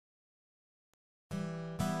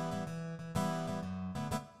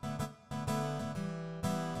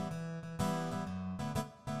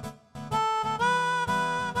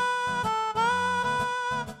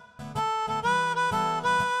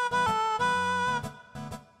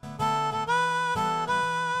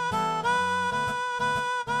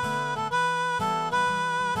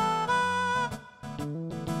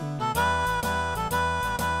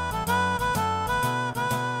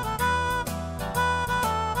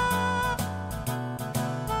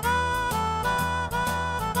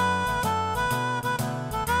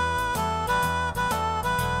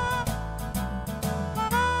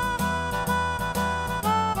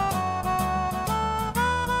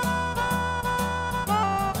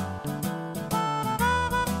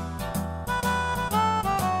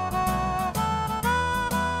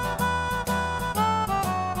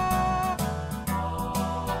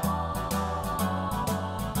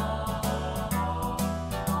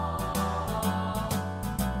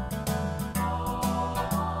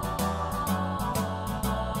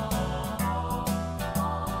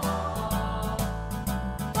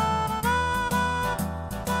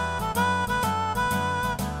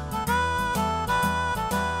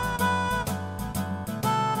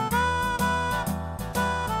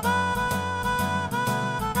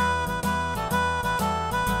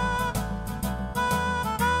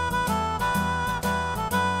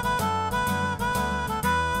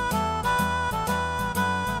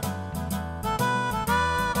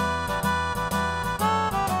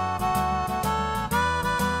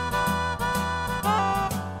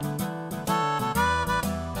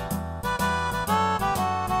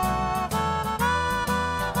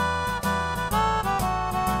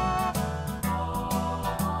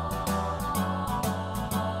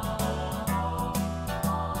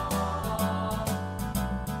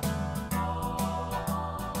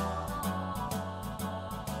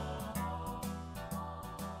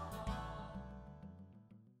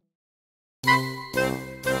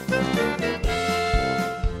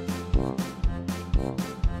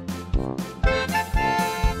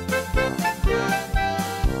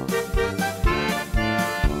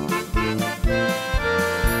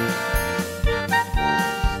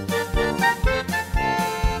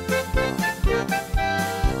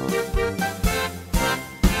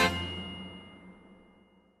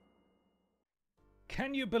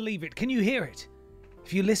Can you believe it? Can you hear it?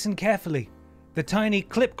 If you listen carefully, the tiny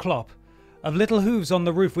clip-clop of little hooves on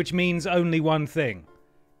the roof, which means only one thing.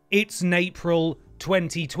 It's NEIGHPRIL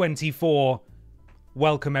 2024.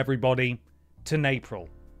 Welcome, everybody, to NEIGHPRIL.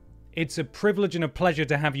 It's a privilege and a pleasure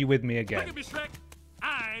to have you with me again. Look at me, Shrek.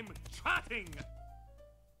 I'm trotting.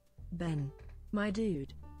 Ben, my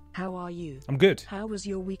dude, how are you? I'm good. How was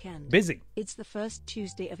your weekend? Busy. It's the first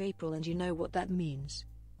Tuesday of April and you know what that means.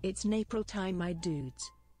 It's NEIGHPRIL time, my dudes.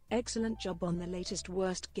 Excellent job on the latest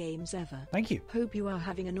worst games ever. Thank you. Hope you are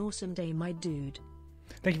having an awesome day, my dude.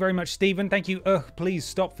 Thank you very much, Stephen. Thank you. Please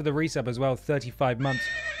stop for the resub as well. 35 months.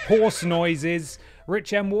 Horse noises.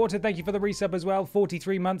 Rich M. Water, thank you for the resub as well.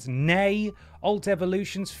 43 months. Nay. Alt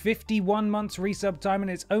Evolutions, 51 months resub time, and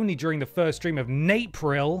it's only during the first stream of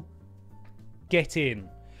NEIGHPRIL. Get in.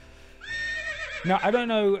 Now, I don't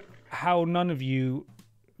know how none of you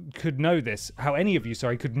could know this, how any of you,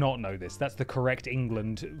 sorry, could not know this. That's the correct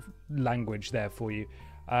England language there for you,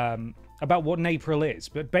 about what NEIGHPRIL is.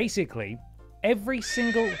 But basically, every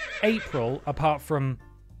single April, apart from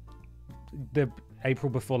the April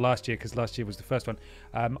before last year, because last year was the first one,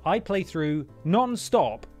 I play through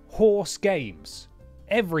non-stop horse games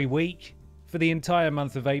every week for the entire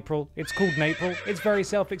month of April. It's called NEIGHPRIL. It's very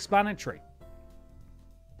self-explanatory.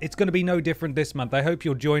 It's going to be no different this month. I hope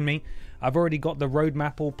you'll join me. I've already got the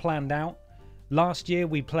roadmap all planned out. Last year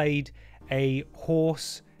we played a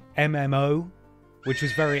horse MMO, which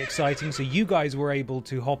was very exciting. So you guys were able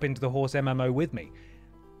to hop into the horse MMO with me.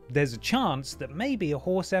 There's a chance that maybe a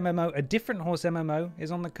horse MMO, a different horse MMO,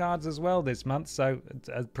 is on the cards as well this month. So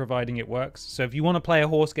providing it works. So if you want to play a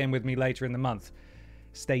horse game with me later in the month,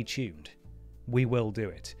 stay tuned. We will do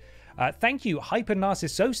it. Thank you, Hyper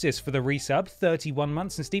Narcissosis, for the resub, 31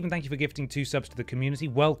 months. And Stephen, thank you for gifting 2 subs to the community.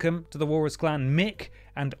 Welcome to the Walrus Clan, Mick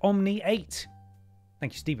and Omni8.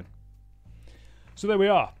 Thank you, Stephen. So there we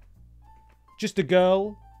are. Just a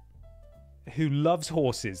girl who loves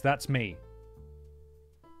horses. That's me.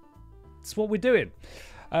 That's what we're doing.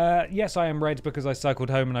 Yes, I am red because I cycled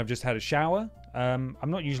home and I've just had a shower. I'm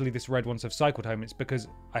not usually this red once I've cycled home. It's because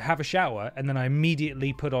I have a shower and then I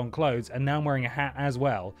immediately put on clothes, and now I'm wearing a hat as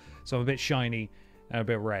well, so I'm a bit shiny and a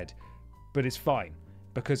bit red. But it's fine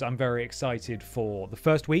because I'm very excited for the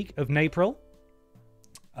first week of NEIGHPRIL.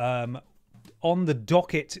 On the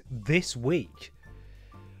docket this week,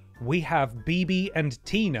 we have Bibi and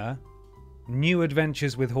Tina, New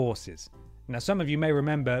Adventures with Horses. Now, some of you may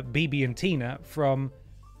remember Bibi and Tina from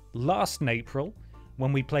last NEIGHPRIL,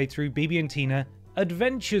 when we played through Bibi and Tina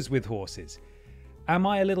Adventures with Horses. Am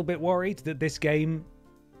I a little bit worried that this game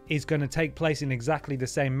is going to take place in exactly the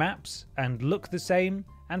same maps and look the same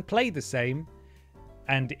and play the same,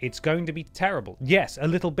 and it's going to be terrible? Yes, a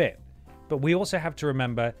little bit. But we also have to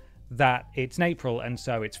remember that it's NEIGHPRIL, and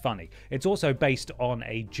so it's funny. It's also based on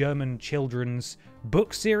a German children's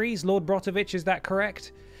book series, Lord Brotovich, is that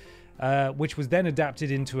correct? Which was then adapted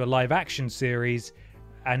into a live-action series.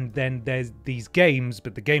 And then there's these games,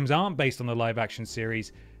 but the games aren't based on the live-action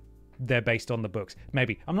series. They're based on the books.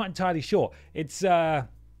 Maybe. I'm not entirely sure. It's going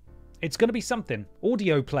to be something.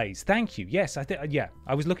 Audio plays. Thank you. Yes,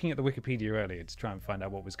 I was looking at the Wikipedia earlier to try and find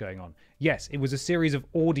out what was going on. Yes, it was a series of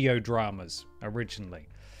audio dramas originally.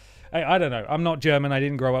 I don't know. I'm not German. I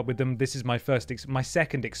didn't grow up with them. This is my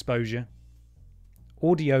second exposure.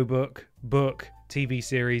 Audiobook, book, TV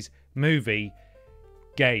series, movie,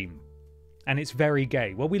 game. And it's very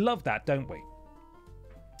gay. Well, we love that, don't we?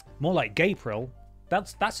 More like Gaypril.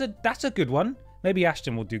 That's a good one. Maybe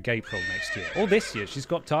Ashton will do Gaypril next year. Or this year. She's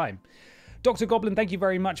got time. Dr. Goblin, thank you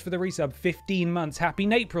very much for the resub. 15 months. Happy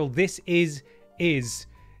NEIGHPRIL. This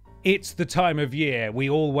it's the time of year we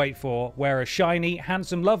all wait for, where a shiny,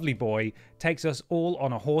 handsome, lovely boy takes us all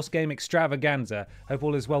on a horse game extravaganza. Hope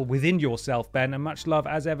all is well within yourself, Ben, and much love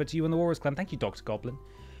as ever to you and the Walrus Clan. Thank you, Dr. Goblin.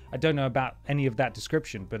 I don't know about any of that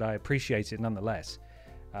description, but I appreciate it nonetheless.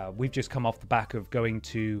 We've just come off the back of going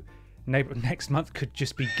to NEIGHPRIL. Next month could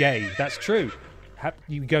just be gay. That's true.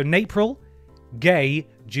 You go NEIGHPRIL, gay,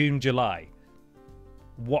 June, July.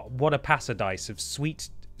 What a paradise of sweet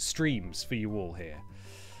streams for you all here.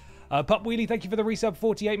 Pup Wheelie, thank you for the resub.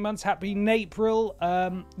 48 months. Happy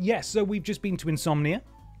NEIGHPRIL. Yes, so we've just been to Insomnia.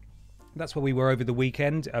 That's where we were over the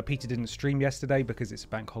weekend. Peter didn't stream yesterday because it's a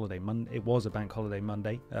bank holiday Monday. It was a bank holiday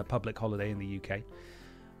Monday, a public holiday in the UK.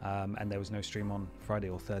 And there was no stream on Friday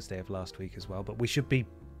or Thursday of last week as well. But we should be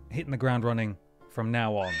hitting the ground running from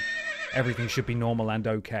now on. Everything should be normal and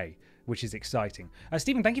okay, which is exciting.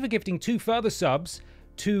 Stephen, thank you for gifting 2 further subs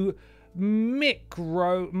to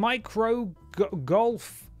Micro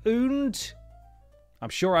Golf Und. I'm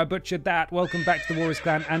sure I butchered that. Welcome back to the Warriors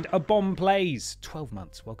Clan and A Bomb Plays. 12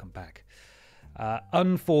 months. Welcome back.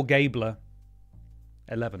 Unforgabler,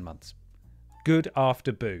 11 months. Good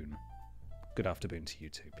after Boon. Good after Boon to you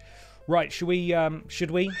too. Right, should we? I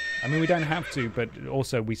mean, we don't have to, but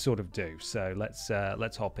also we sort of do. So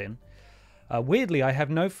let's hop in. Weirdly, I have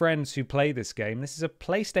no friends who play this game. This is a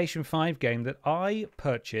PlayStation 5 game that I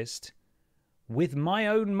purchased with my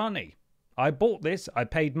own money. I bought this. I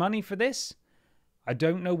paid money for this. I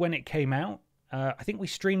don't know when it came out. I think we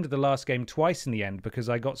streamed the last game twice in the end because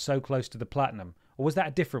I got so close to the platinum. Or was that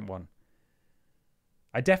a different one?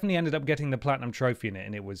 I definitely ended up getting the platinum trophy in it,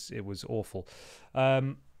 and it was awful.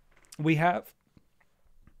 We have...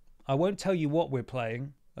 I won't tell you what we're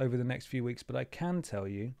playing over the next few weeks, but I can tell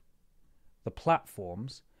you the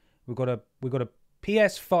platforms. We've got a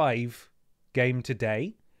PS5 game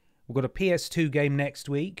today. We've got a PS2 game next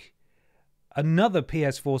week. Another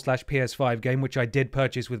PS4/PS5 game, which I did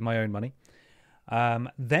purchase with my own money.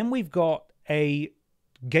 Then we've got a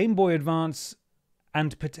Game Boy Advance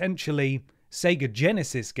and potentially Sega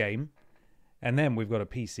Genesis game. And then we've got a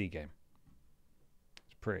PC game.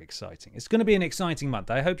 It's pretty exciting. It's going to be an exciting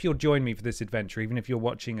month. I hope you'll join me for this adventure, even if you're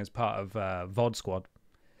watching as part of VOD Squad.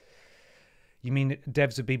 You mean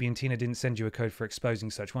devs of Bibi and Tina didn't send you a code for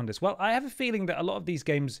exposing such wonders? Well, I have a feeling that a lot of these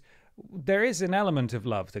games, there is an element of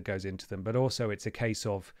love that goes into them, but also it's a case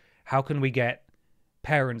of how can we get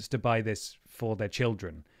parents to buy this for their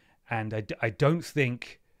children? And I don't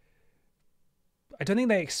think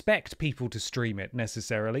they expect people to stream it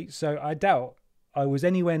necessarily, so I doubt I was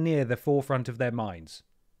anywhere near the forefront of their minds.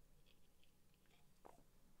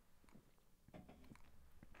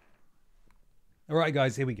 All right,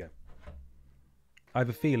 guys, here we go. I have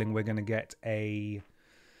a feeling we're going to get a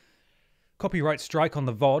copyright strike on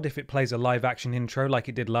the VOD if it plays a live action intro like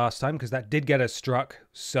it did last time, because that did get us struck,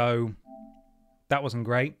 so that wasn't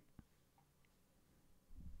great.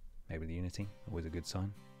 Maybe the Unity, always a good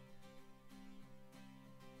sign.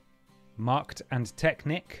 Marked and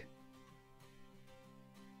Technic.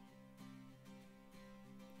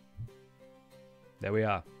 There we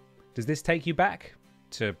are. Does this take you back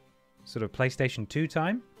to sort of PlayStation 2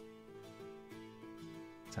 time?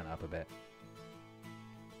 Turn it up a bit.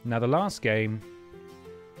 Now, the last game,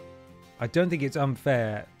 I don't think it's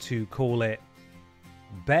unfair to call it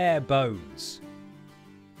bare bones,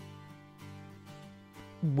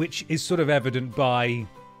 which is sort of evident by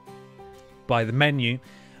the menu,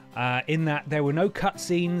 in that there were no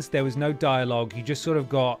cutscenes, there was no dialogue, you just sort of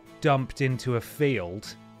got dumped into a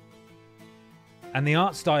field. And the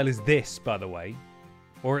art style is this, by the way.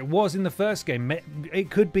 Or it was in the first game.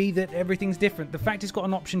 It could be that everything's different. The fact it's got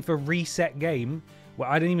an option for reset game,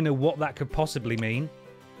 well, I don't even know what that could possibly mean.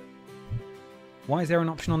 Why is there an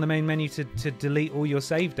option on the main menu to delete all your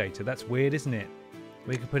save data? That's weird, isn't it?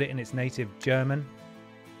 We could put it in its native German.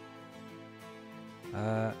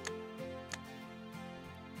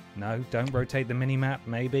 No, don't rotate the minimap,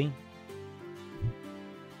 maybe.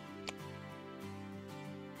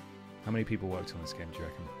 How many people worked on this game, do you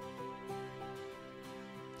reckon?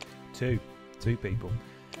 Two people.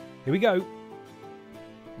 Here we go.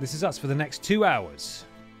 This is us for the next 2 hours.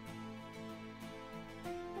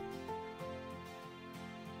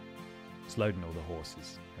 It's loading all the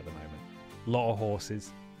horses at the moment. A lot of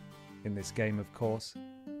horses in this game, of course.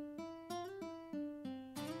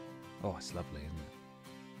 Oh, it's lovely, isn't it?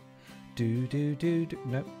 Do.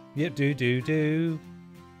 No. Yeah, do.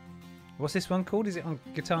 What's this one called? Is it on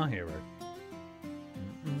Guitar Hero?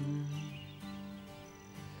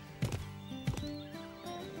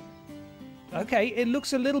 Okay, it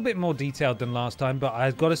looks a little bit more detailed than last time, but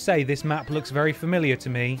I've got to say, this map looks very familiar to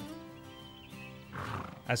me.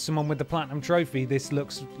 As someone with the Platinum Trophy, this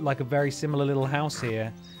looks like a very similar little house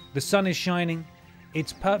here. The sun is shining.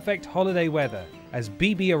 It's perfect holiday weather as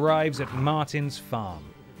Bibi arrives at Martin's farm.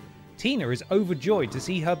 Tina is overjoyed to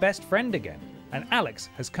see her best friend again, and Alex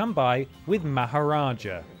has come by with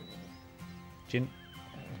Maharaja.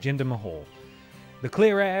 Jinder Mahal. The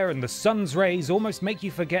clear air and the sun's rays almost make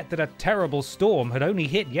you forget that a terrible storm had only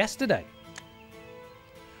hit yesterday.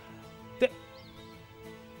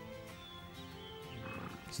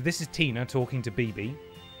 So this is Tina talking to Bibi,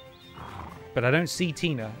 but I don't see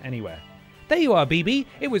Tina anywhere. There you are, Bibi.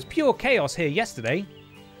 It was pure chaos here yesterday.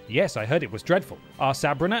 Yes, I heard it was dreadful. Are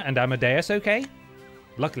Sabrina and Amadeus okay?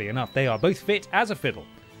 Luckily enough, they are both fit as a fiddle.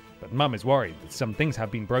 But Mum is worried that some things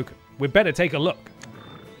have been broken. We'd better take a look.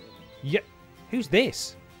 Yeah. Who's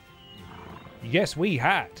this? Yes, we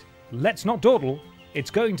had. Let's not dawdle. It's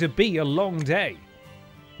going to be a long day.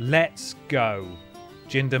 Let's go.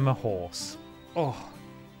 Jinder Mahal. Oh,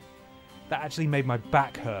 that actually made my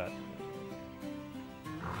back hurt.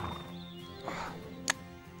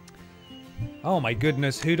 Oh my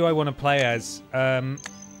goodness, who do I want to play as?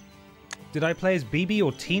 Did I play as Bibi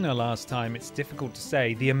or Tina last time? It's difficult to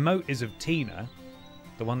say. The emote is of Tina,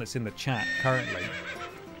 the one that's in the chat currently.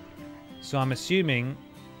 So I'm assuming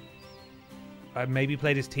I maybe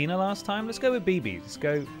played as Tina last time. Let's go with Bibi.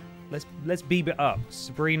 Let's Bibi it up.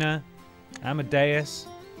 Sabrina, Amadeus.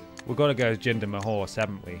 We've got to go as Jinder Mahorse,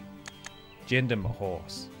 haven't we? Jinder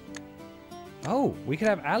Mahorse. Oh, we could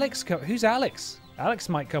have Alex come. Who's Alex? Alex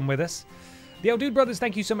might come with us. The El Dude Brothers,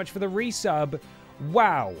 thank you so much for the resub.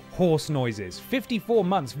 Wow, horse noises. 54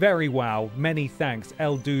 months, very wow. Many thanks,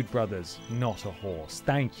 El Dude Brothers. Not a horse.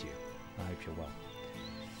 Thank you. I hope you're well.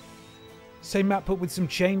 Same map, but with some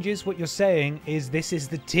changes. What you're saying is this is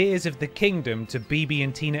the Tears of the Kingdom to Bibi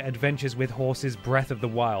and Tina Adventures with Horses Breath of the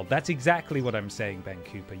Wild. That's exactly what I'm saying, Ben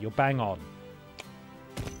Cooper. You're bang on.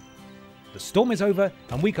 The storm is over,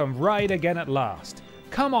 and we can ride again at last.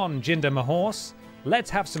 Come on, Jinder Mahorse.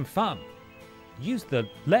 Let's have some fun. Use the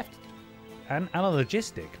left and analog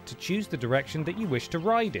stick to choose the direction that you wish to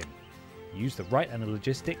ride in. Use the right analog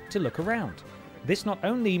stick to look around. This not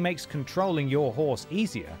only makes controlling your horse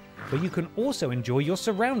easier, but you can also enjoy your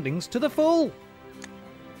surroundings to the full.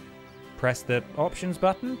 Press the options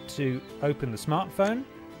button to open the smartphone.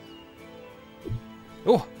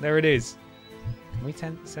 Oh, there it is. Can we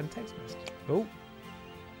send text messages? Oh. No,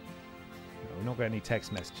 we've not got any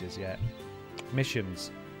text messages yet. Missions.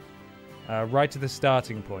 Right to the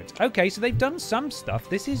starting point. Okay, so they've done some stuff.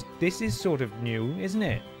 This is sort of new, isn't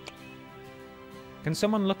it? Can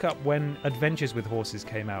someone look up when Adventures with Horses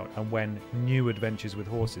came out and when New Adventures with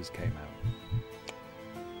Horses came out?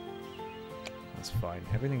 That's fine.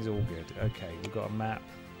 Everything's all good. Okay, we've got a map.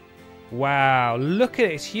 Wow, look at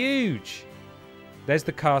it. It's huge. There's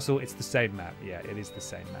the castle. It's the same map. Yeah, it is the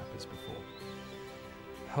same map as before.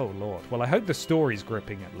 Oh, Lord. Well, I hope the story's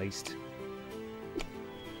gripping at least.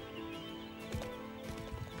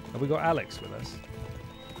 Have we got Alex with us?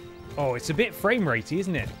 Oh, it's a bit frame ratey,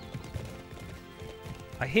 isn't it?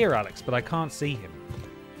 I hear Alex, but I can't see him.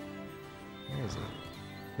 Where is he?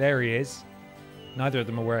 There he is. Neither of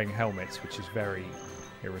them are wearing helmets, which is very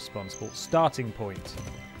irresponsible. Starting point.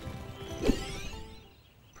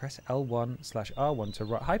 Press L1/R1 to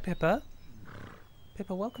ride. Hi, Pippa.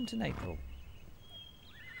 Pippa, welcome to NEIGHPRIL.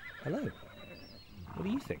 Hello. What do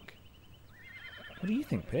you think? What do you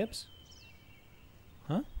think, Pips?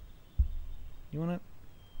 Huh? You wanna...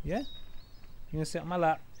 Yeah? You gonna sit on my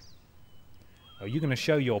lap? Oh, you're gonna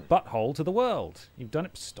show your butthole to the world. You've done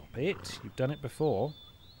it... Stop it. You've done it before.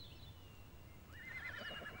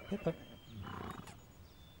 Pippa. What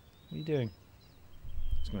are you doing?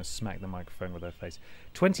 Just gonna smack the microphone with her face.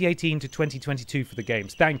 2018 to 2022 for the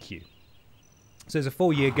games. Thank you. So there's a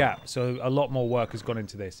 4-year gap, so a lot more work has gone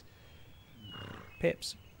into this.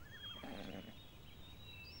 Pips.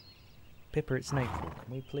 Pippa, it's NEIGHPRIL.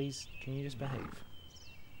 Can we please... Can you just behave?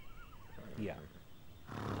 Yeah.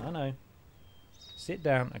 I know. Sit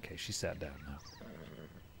down. Okay, she sat down now.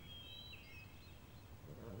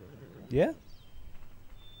 Yeah?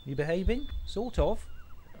 You behaving? Sort of.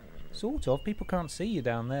 Sort of. People can't see you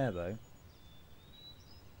down there, though.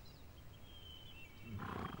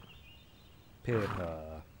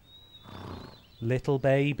 Pippa. Little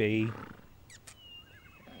baby.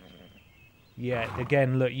 Yeah,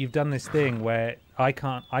 again, look, you've done this thing where I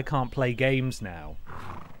can't play games now.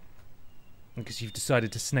 Because you've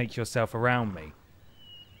decided to snake yourself around me.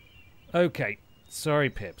 Okay,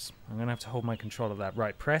 sorry, Pips. I'm going to have to hold my control of that.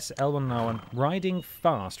 Right, press L1 and R1. Riding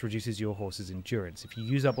fast reduces your horse's endurance. If you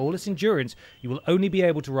use up all its endurance, you will only be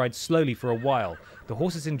able to ride slowly for a while. The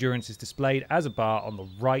horse's endurance is displayed as a bar on the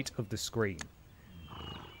right of the screen.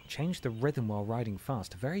 Change the rhythm while riding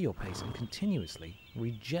fast to vary your pace and continuously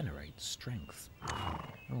regenerate strength.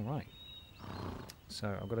 Alright.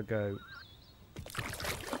 So, I've got to go...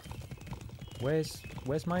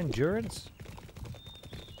 Where's my endurance?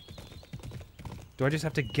 Do I just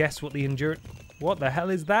have to guess what the endurance... What the hell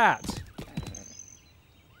is that?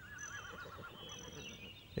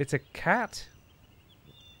 It's a cat?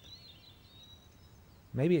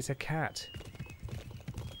 Maybe it's a cat.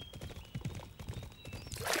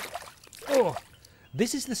 Oh!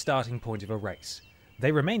 This is the starting point of a race.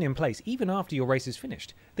 They remain in place even after your race is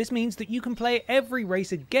finished. This means that you can play every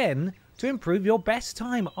race again to improve your best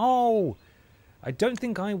time. Oh! I don't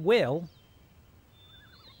think I will.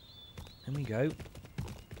 There we go.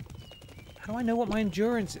 How do I know what my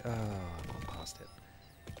endurance... Oh, I've gone past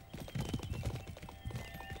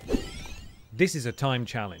it. This is a time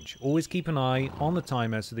challenge. Always keep an eye on the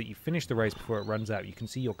timer so that you finish the race before it runs out. You can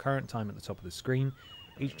see your current time at the top of the screen.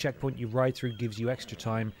 Each checkpoint you ride through gives you extra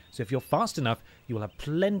time, so if you're fast enough, you will have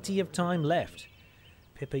plenty of time left.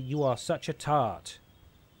 Pippa, you are such a tart.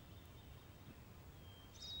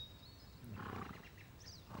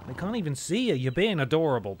 They can't even see you. You're being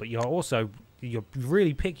adorable, but you're also... You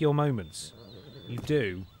really pick your moments. You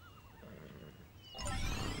do.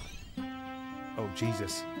 Oh,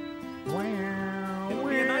 Jesus. Wow. It'll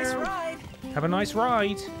be a nice ride. Have a nice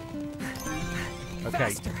ride. Okay.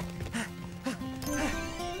 Faster.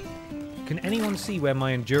 Can anyone see where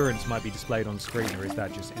my endurance might be displayed on screen, or is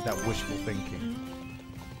that wishful thinking?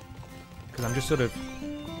 Because I'm just sort of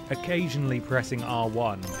occasionally pressing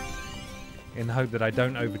R1 in the hope that I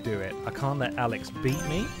don't overdo it. I can't let Alex beat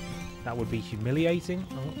me. That would be humiliating.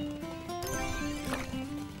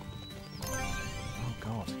 Oh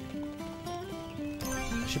God.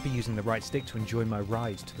 I should be using the right stick to enjoy my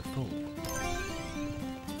ride to the full.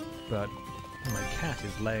 But my cat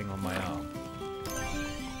is laying on my arm.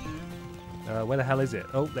 Where the hell is it?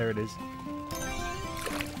 Oh, there it is.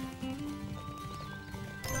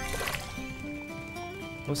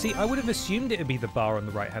 Well, see, I would have assumed it would be the bar on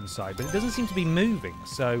the right-hand side, but it doesn't seem to be moving,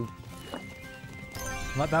 so...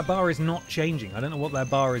 Like, that bar is not changing. I don't know what that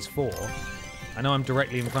bar is for. I know I'm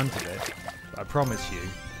directly in front of it, but I promise you,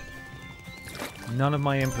 none of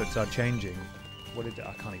my inputs are changing. What did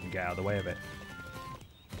I can't even get out of the way of it.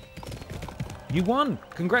 You won!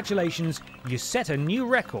 Congratulations! You set a new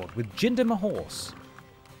record with Jinder Mahorse.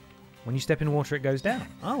 When you step in water, it goes down.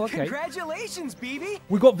 Oh, okay. Congratulations, Bibi!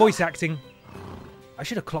 We got voice acting. I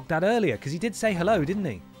should have clocked that earlier, because he did say hello, didn't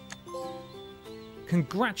he?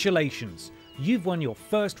 Congratulations! You've won your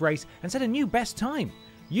first race and set a new best time.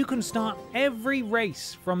 You can start every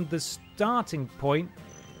race from the starting point,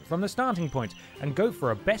 and go for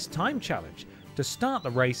a best time challenge. To start the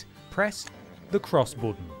race, press the cross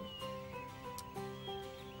button.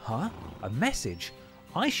 Huh? A message?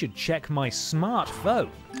 I should check my smartphone.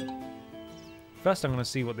 First, I'm going to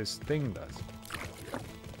see what this thing does.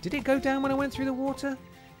 Did it go down when I went through the water?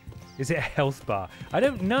 Is it a health bar? I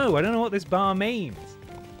don't know. I don't know what this bar means.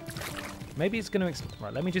 Maybe it's going to...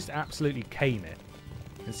 Right, let me just absolutely cane it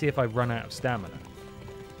and see if I run out of stamina.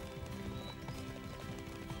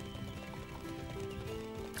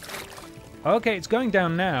 Okay, it's going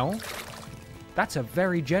down now. That's a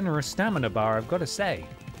very generous stamina bar, I've got to say.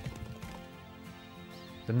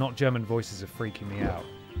 The not German voices are freaking me out.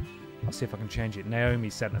 I'll see if I can change it. Naomi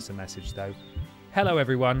sent us a message, though. Hello,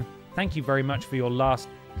 everyone. Thank you very much for your last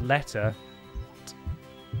letter.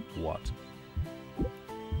 What?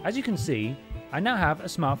 As you can see, I now have a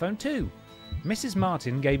smartphone too. Mrs.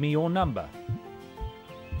 Martin gave me your number.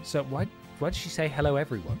 So why did she say hello,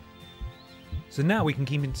 everyone? So now we can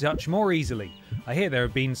keep in touch more easily. I hear there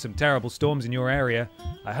have been some terrible storms in your area.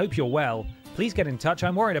 I hope you're well. Please get in touch.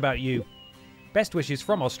 I'm worried about you. Best wishes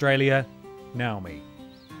from Australia, Naomi.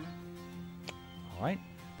 All right.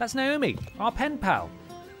 That's Naomi, our pen pal.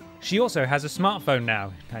 She also has a smartphone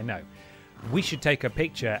now. I know. We should take a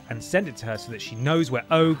picture and send it to her so that she knows we're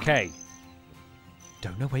okay.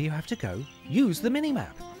 Don't know where you have to go? Use the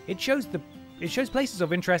minimap. It shows places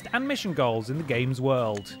of interest and mission goals in the game's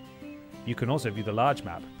world. You can also view the large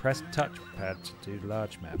map. Press touchpad to do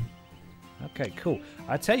large map. Okay, cool.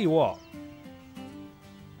 I tell you what.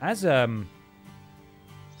 As a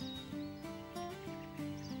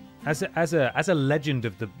legend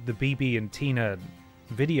of the Bibi and Tina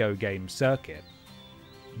video game circuit,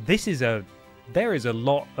 there is a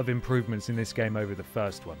lot of improvements in this game over the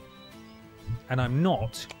first one. And I'm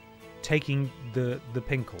not taking the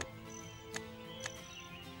pinkle.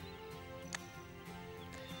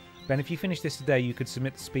 Ben, if you finish this today, you could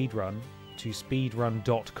submit the speedrun to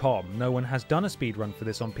speedrun.com. No one has done a speedrun for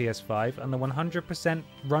this on PS5, and the 100%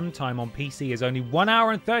 runtime on PC is only 1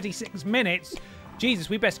 hour and 36 minutes. Jesus,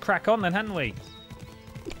 we best crack on then, hadn't we?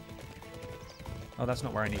 Oh, that's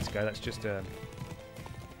not where I need to go. That's just a...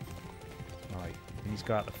 Right, we need to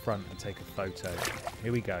go out the front and take a photo.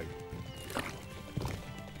 Here we go.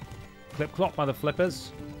 Clip-clop, mother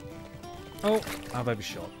flippers. Oh, I've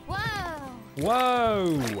overshot. Whoa!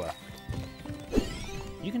 Whoa!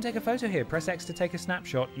 You can take a photo here. Press X to take a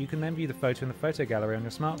snapshot. You can then view the photo in the photo gallery on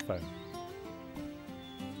your smartphone.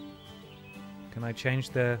 Can I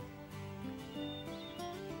change the...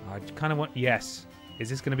 I kind of want... Yes. Is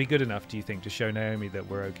this going to be good enough, do you think, to show Naomi that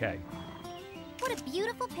we're okay? What a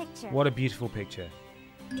beautiful picture. What a beautiful picture.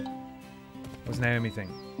 What's Naomi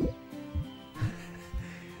think?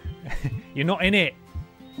 You're not in it.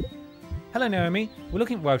 Hello, Naomi. We're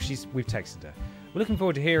looking... Well, we've texted her. We're looking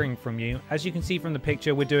forward to hearing from you. As you can see from the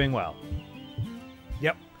picture, we're doing well.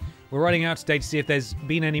 Yep. We're riding out today to see if there's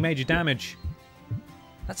been any major damage.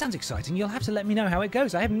 That sounds exciting. You'll have to let me know how it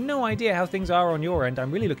goes. I have no idea how things are on your end.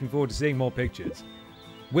 I'm really looking forward to seeing more pictures.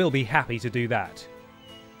 We'll be happy to do that.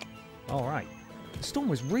 All right. The storm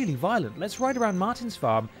was really violent. Let's ride around Martin's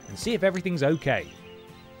farm and see if everything's okay.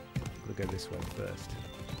 Gotta go this way first.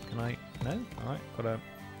 Can I? No? All right. Gotta...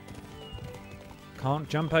 Can't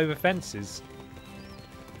jump over fences.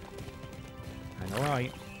 And all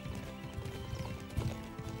right.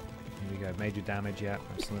 Here we go. Major damage. Yeah,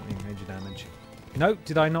 absolutely. Major damage. No,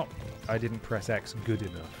 did I not? I didn't press X good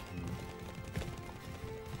enough.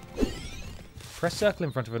 Press circle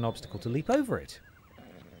in front of an obstacle to leap over it.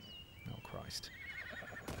 Oh, Christ.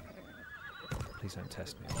 Please don't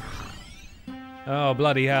test me. Oh,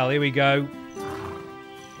 bloody hell. Here we go.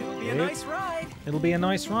 It'll be a nice ride. It'll be a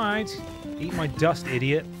nice ride. Eat my dust,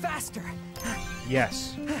 idiot. Faster.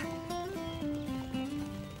 Yes.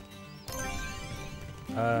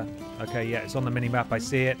 Okay, yeah, it's on the mini-map. I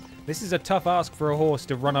see it. This is a tough ask for a horse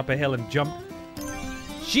to run up a hill and jump.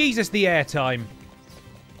 Jesus, the airtime.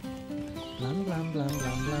 Blum, blum, blum,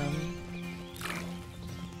 blum, blum.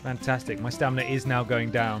 Fantastic. My stamina is now going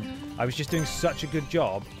down. I was just doing such a good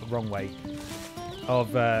job, the wrong way,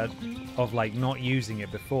 of like not using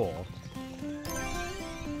it before.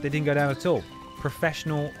 They didn't go down at all.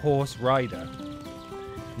 Professional horse rider.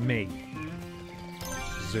 Me.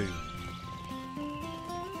 Zoom.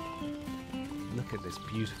 Look at this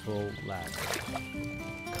beautiful land.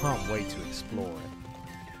 Can't wait to explore it.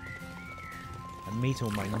 And meet all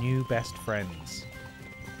my new best friends.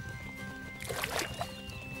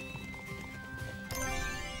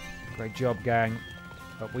 Great job, gang.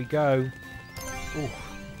 Up we go. Ooh.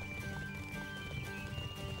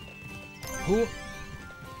 Ooh.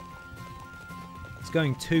 It's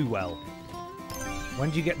going too well. When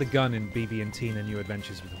do you get the gun in Bibi and Tina New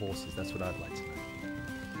Adventures with Horses? That's what I'd like to know.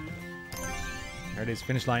 There it is,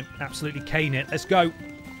 finish line. Absolutely cane it. Let's go.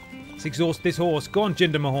 Let's exhaust this horse. Go on,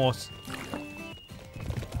 Jinder, my horse.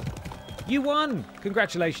 You won!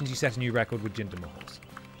 Congratulations, you set a new record with Jinder, my horse.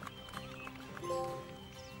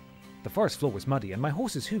 The forest floor was muddy and my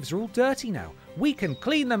horse's hooves are all dirty now. We can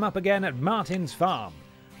clean them up again at Martin's farm.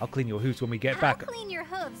 I'll clean your hooves when we get back. I'll clean your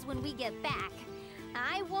hooves when we get back.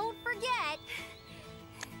 I won't forget.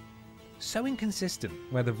 So inconsistent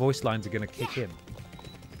where the voice lines are going to kick in.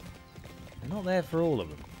 They're not there for all of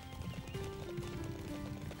them.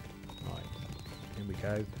 Right, here we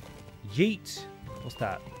go. Yeet. What's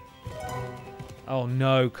that? Oh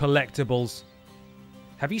no, collectibles.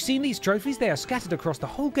 Have you seen these trophies? They are scattered across the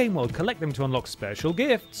whole game world. Collect them to unlock special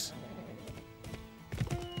gifts.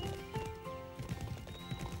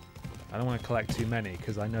 I don't want to collect too many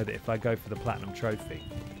because I know that if I go for the platinum trophy,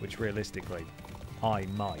 which realistically I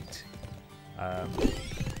might,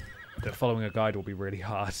 that following a guide will be really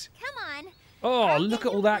hard. Come on. Oh, look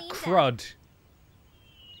at all that crud.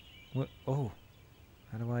 What? Oh,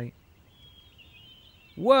 how do I...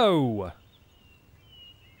 Whoa!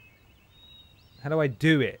 How do I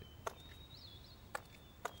do it?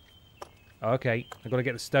 Okay, I've got to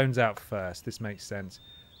get the stones out first. This makes sense.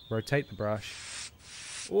 Rotate the brush.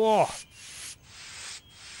 Oh!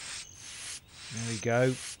 There we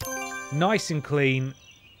go. Nice and clean.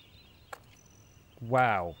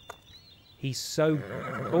 Wow. He's so...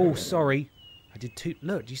 Oh, sorry. I did too...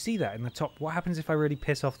 Look, do you see that in the top? What happens if I really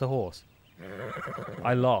piss off the horse?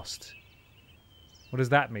 I lost. What does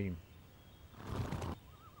that mean?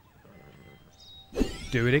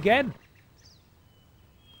 Do it again.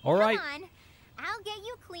 All right. Come on. I'll get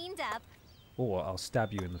you cleaned up. Or I'll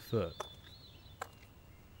stab you in the foot.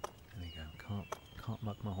 There you go. Can't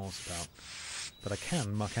muck my horse about. But I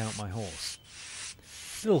can muck out my horse.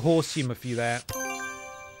 Little horse humour for you there.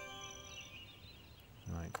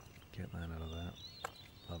 Right. Get that out of that.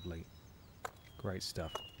 Lovely. Great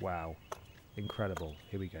stuff. Wow. Incredible.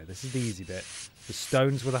 Here we go. This is the easy bit. The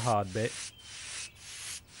stones were the hard bit.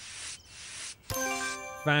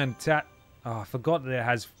 Fantastic. Oh, I forgot that it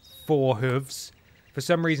has 4 hooves. For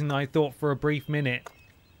some reason, I thought for a brief minute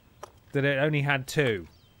that it only had 2.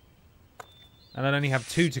 And I'd only have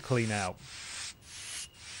 2 to clean out.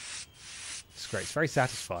 It's great. It's very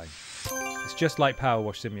satisfying. It's just like Power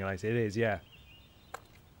Wash Simulator. It is, yeah.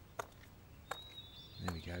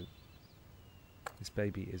 There we go. This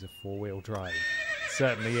baby is a 4-wheel drive. It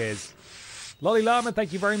certainly is. Lolly Llama,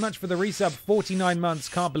 thank you very much for the resub. 49 months.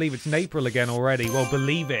 Can't believe it's in April again already. Well,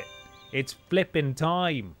 believe it. It's flipping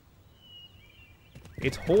time.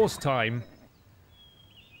 It's horse time.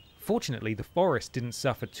 Fortunately, the forest didn't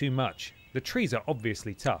suffer too much. The trees are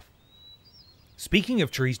obviously tough. Speaking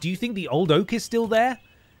of trees, do you think the old oak is still there?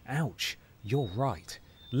 Ouch. You're right.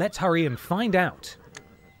 Let's hurry and find out.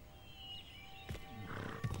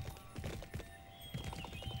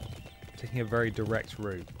 Taking a very direct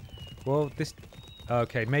route. Well, this...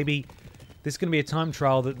 Okay, maybe This is going to be a time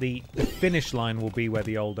trial that the finish line will be where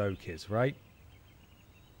the old oak is, right?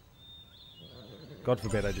 God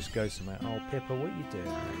forbid I just go somewhere. Oh, Pippa, what are you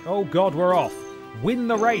doing? Oh, God, we're off. Win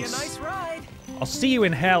the race. A nice ride. I'll see you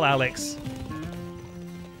in hell, Alex.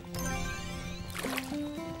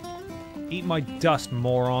 Eat my dust,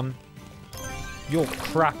 moron. You're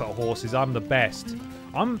crap at horses. I'm the best.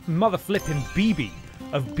 I'm mother flipping Bibi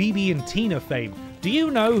of Bibi and Tina fame. Do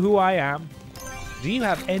you know who I am? Do you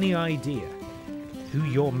have any idea who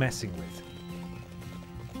you're messing with?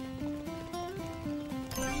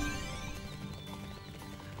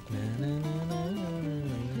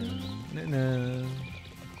 There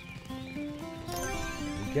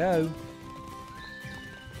we go.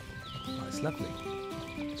 Oh, it's lovely.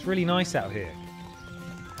 It's really nice out here.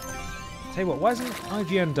 Tell you what, why hasn't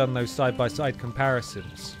IGN done those side-by-side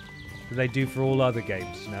comparisons that they do for all other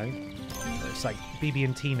games, you know? It's like Bibi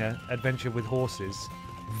and Tina Adventure with Horses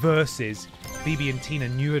versus Bibi and Tina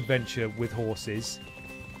New Adventure with Horses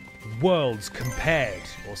Worlds Compared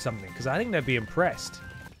or something, because I think they'd be impressed.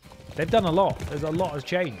 They've done a lot. There's a lot has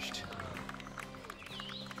changed.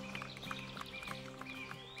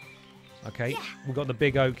 Okay, we've got the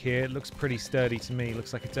big oak here. It looks pretty sturdy to me.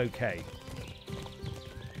 Looks like it's okay.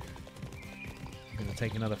 I'm going to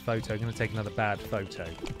take another photo. I'm going to take another bad photo.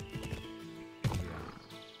 Yeah.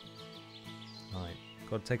 Right,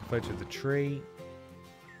 got to take a photo of the tree.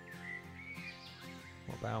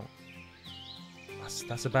 What about...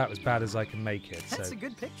 That's about as bad as I can make it. That's so a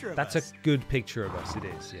good picture of that's us. a good picture of us, it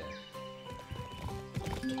is, yeah.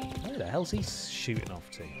 Where the hell's he shooting off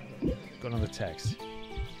to? Got another text.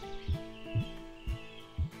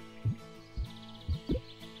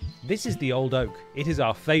 This is the old oak. It is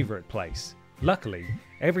our favourite place. Luckily,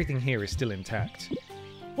 everything here is still intact.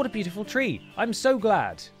 What a beautiful tree. I'm so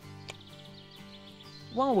glad.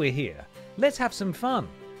 While we're here, let's have some fun.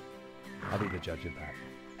 I'll be the judge of that.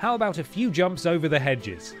 How about a few jumps over the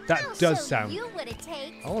hedges? That does sound... You what it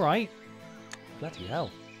takes. All right. Bloody hell.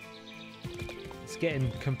 It's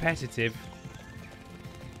getting competitive.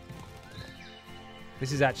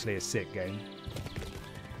 This is actually a sick game.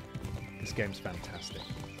 This game's fantastic.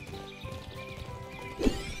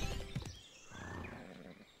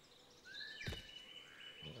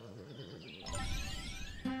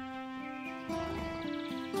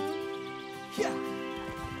 Yeah.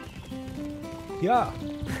 Yeah.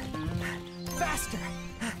 Faster.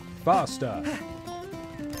 Faster.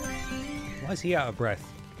 Why is he out of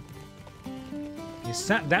breath? You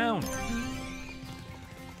sat down.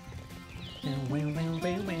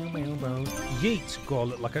 Yeet. God,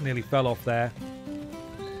 look like I nearly fell off there.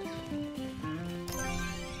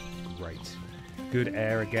 Great. Good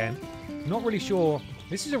air again. Not really sure.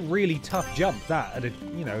 This is a really tough jump, that, at a,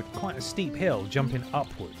 you know, quite a steep hill, jumping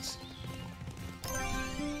upwards.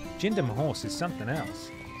 Jindam horse is something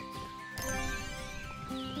else.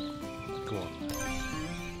 Go on.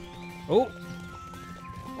 Oh!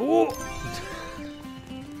 Oh!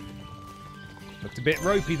 Looked a bit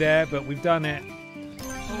ropey there, but we've done it.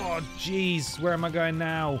 Oh, jeez. Where am I going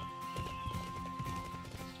now?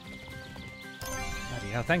 Bloody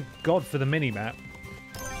hell. Thank God for the mini-map.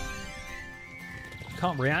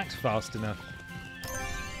 Can't react fast enough.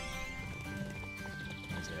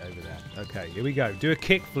 Where's it? Over there. Okay, here we go. Do a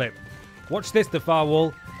kickflip. Watch this, the far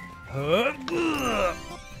wall. That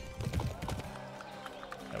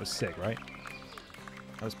was sick, right?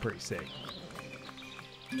 That was pretty sick.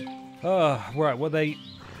 Oh, right. What do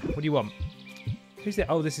you want? Who's there?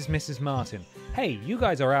 Oh, this is Mrs. Martin. Hey, you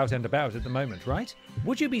guys are out and about at the moment, right?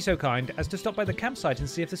 Would you be so kind as to stop by the campsite and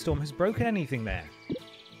see if the storm has broken anything there?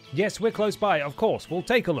 Yes, we're close by. Of course. We'll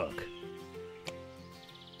take a look.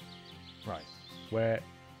 Right. Where?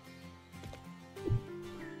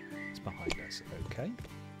 It's behind us. Okay.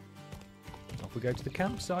 Off we go to the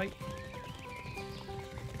campsite.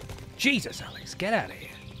 Jesus, Alex, get out of here.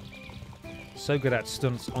 So good at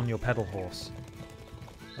stunts on your pedal horse.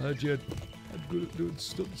 I'm good at doing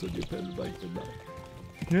stunts on your pedal bike and that.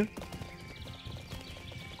 Yeah.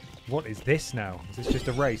 What is this now? Is this just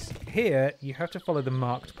a race? Here, you have to follow the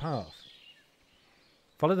marked path.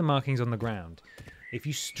 Follow the markings on the ground. If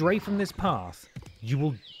you stray from this path, you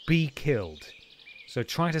will be killed. So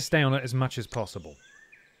try to stay on it as much as possible.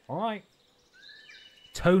 Alright.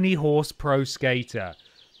 Tony Horse Pro Skater.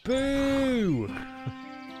 Boo!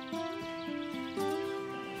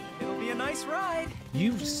 It'll be a nice ride.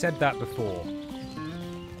 You've said that before.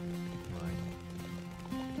 Right.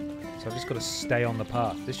 So I've just got to stay on the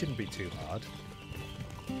path. This shouldn't be too hard.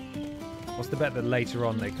 What's the bet that later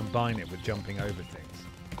on they combine it with jumping over things?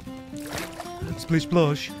 Splish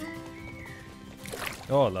splosh.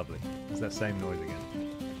 Oh, lovely. It's that same noise again.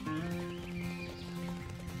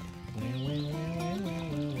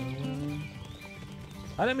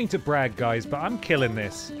 I don't mean to brag, guys, but I'm killing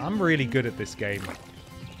this. I'm really good at this game.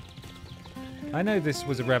 I know this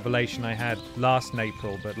was a revelation I had last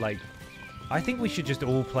April, but, like, I think we should just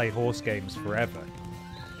all play horse games forever.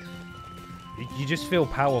 You just feel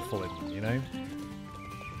powerful in them, you know?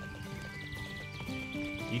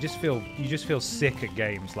 You just feel sick at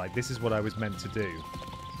games. Like, this is what I was meant to do.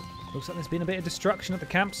 Looks like there's been a bit of destruction at the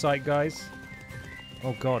campsite, guys.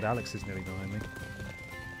 Oh, God, Alex is nearly behind me.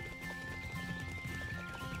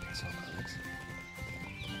 Piss off, Alex.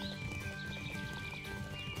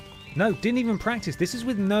 No, didn't even practice. This is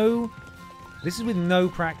with no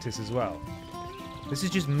practice as well. This is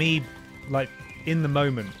just me, like, in the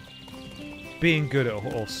moment, being good at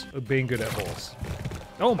horse.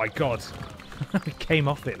 Oh my God! It came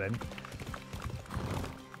off it then.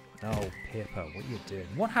 Oh, Pippa, what are you doing?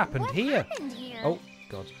 What happened here? Oh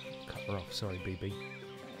God, cut her off. Sorry, Bibi.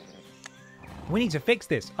 We need to fix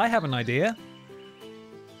this. I have an idea.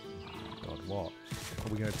 God, what?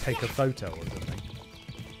 Are we going to take a photo or something?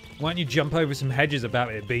 Why don't you jump over some hedges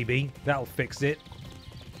about it, Bibi? That'll fix it.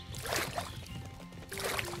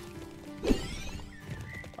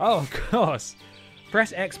 Oh, of course.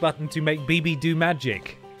 Press X button to make Bibi do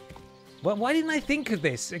magic. Well, why didn't I think of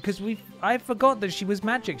this? Because I forgot that she was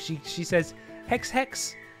magic. She says hex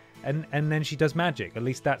hex, and then she does magic. At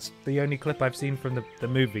least that's the only clip I've seen from the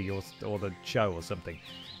movie or the show or something.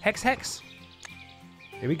 Hex hex.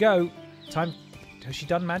 Here we go. Time. Has she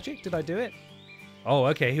done magic? Did I do it? Oh,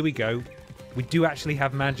 okay, here we go. We do actually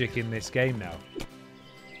have magic in this game now.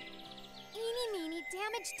 Eeny, meeny,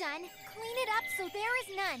 damage done. Clean it up so there is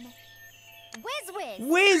none. Whiz, whiz.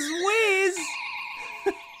 Whiz, whiz!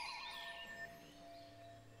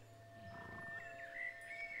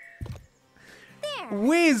 There.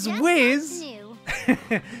 Whiz, Just whiz! as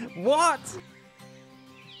new. What?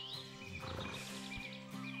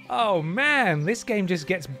 Oh, man, this game just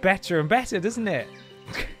gets better and better, doesn't it?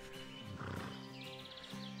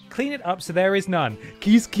 Clean it up so there is none.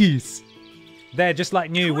 Kiss, kiss. There, just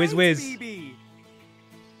like new. Whiz, whiz. Bibi.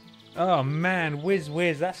 Oh, man. Whiz,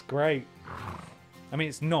 whiz. That's great. I mean,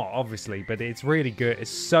 it's not, obviously, but it's really good.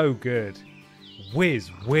 It's so good. Whiz,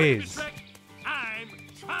 whiz. I'm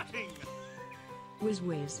trotting. Whiz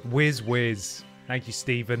whiz. Whiz, whiz. Thank you,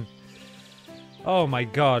 Stephen. Oh, my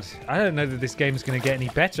God. I don't know that this game's going to get any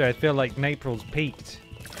better. I feel like April's peaked.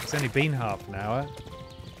 It's only been half an hour.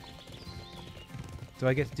 Do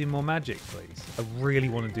I get to do more magic, please? I really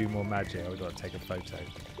want to do more magic. I've got to take a photo.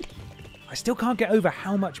 I still can't get over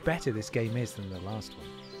how much better this game is than the last one.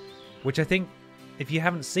 Which I think, if you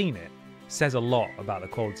haven't seen it, says a lot about the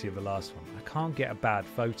quality of the last one. I can't get a bad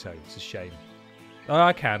photo. It's a shame. Oh,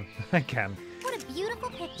 I can. I can. What a beautiful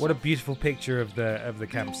picture. What a beautiful picture of the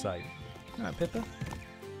campsite. All right, Pippa.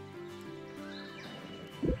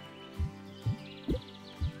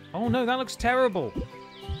 Oh, no, that looks terrible.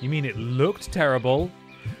 You mean it looked terrible?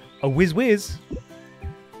 A whiz whiz.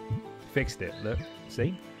 Fixed it, look.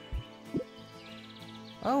 See?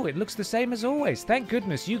 Oh, it looks the same as always. Thank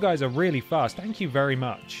goodness. You guys are really fast. Thank you very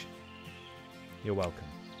much. You're welcome.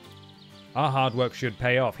 Our hard work should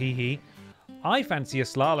pay off. Hee hee. I fancy a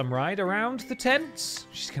slalom ride around the tents.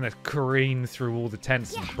 She's going to careen through all the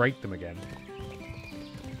tents and break them again.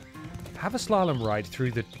 Have a slalom ride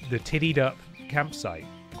through the tiddied up campsite.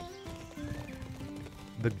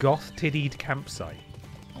 The goth tiddied campsite.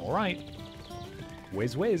 All right.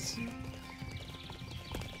 Whiz whiz.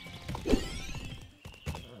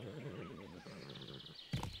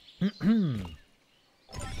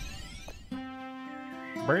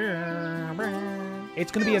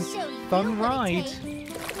 It's going to be a fun ride.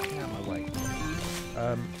 Get out of my way.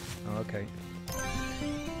 Oh, okay.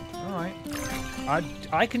 All right.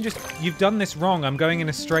 I can just... You've done this wrong. I'm going in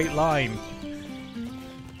a straight line. It's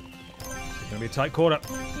going to be a tight corner.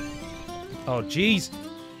 Oh, jeez.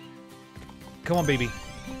 Come on, Bibi.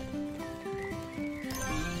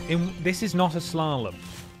 This is not a slalom.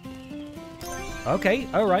 Okay,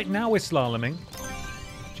 all right. Now we're slaloming.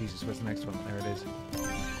 Jesus, where's the next one? There it is.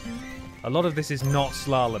 A lot of this is not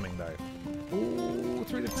slaloming, though. Ooh,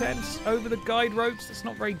 through the tents, over the guide ropes. That's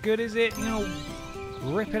not very good, is it? You know,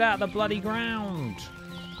 rip it out of the bloody ground.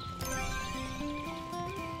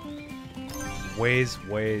 Whiz,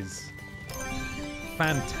 whiz.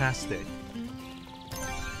 Fantastic.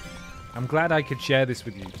 I'm glad I could share this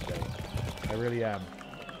with you today. I really am.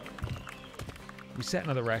 We set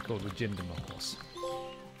another record with Jinder Mahorse.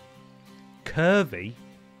 Curvy?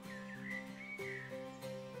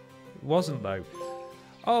 It wasn't, though.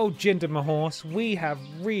 Oh, Jinder Mahorse, we have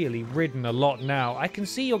really ridden a lot now. I can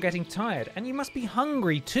see you're getting tired, and you must be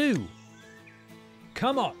hungry, too.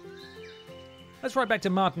 Come on. Let's ride back to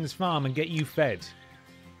Martin's farm and get you fed.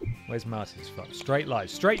 Where's Martin's farm? Straight line.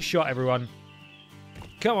 Straight shot, everyone.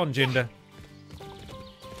 Come on, Jinder.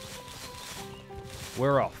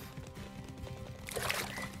 We're off.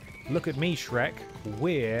 Look at me, Shrek.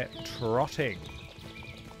 We're trotting.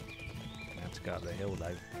 I have to go up the hill,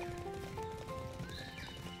 though.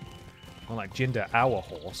 Well, like Jinder, our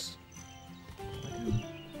horse.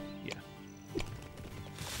 Yeah.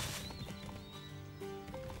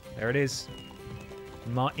 There it is.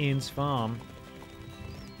 Martin's farm.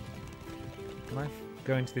 Can I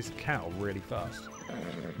go into this cow really fast?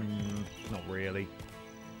 Not really.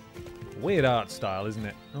 Weird art style, isn't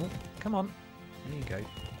it? Oh, come on. There you go.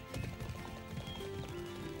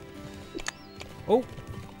 Oh!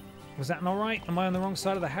 Was that not right? Am I on the wrong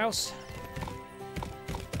side of the house?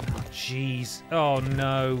 Oh, jeez. Oh,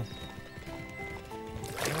 no.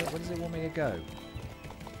 Where does it want me to go?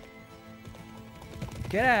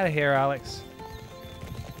 Get out of here, Alex.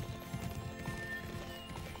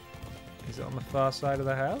 Is it on the far side of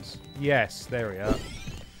the house? Yes, there we are.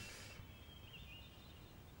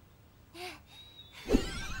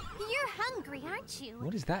 You're hungry, aren't you?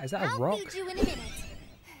 What is that? Is that a I'll rock? feed you in a minute.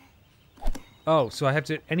 Oh, so I have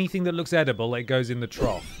to... Anything that looks edible, it goes in the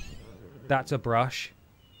trough. That's a brush.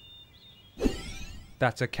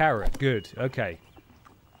 That's a carrot. Good. Okay.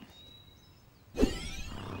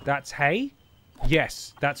 That's hay?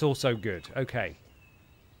 Yes, that's also good. Okay.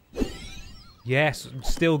 Yes,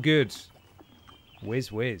 still good.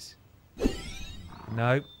 Whiz, whiz.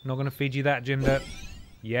 No, not going to feed you that, Jinder.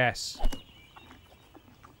 Yes.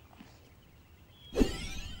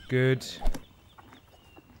 Good.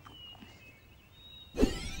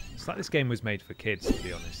 It's like this game was made for kids, to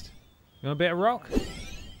be honest. You want a bit of rock?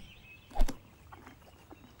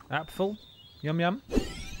 Apple? Yum yum?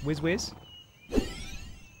 Whiz whiz?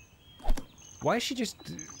 Why is she just...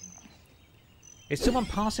 Is someone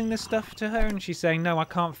passing this stuff to her and she's saying, no, I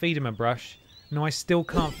can't feed him a brush. No, I still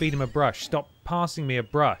can't feed him a brush. Stop passing me a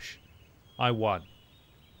brush. I won.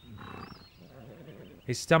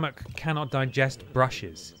 His stomach cannot digest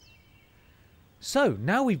brushes. So,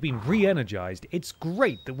 now we've been re-energized, it's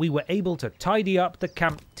great that we were able to tiddy up the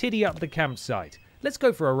campsite. Let's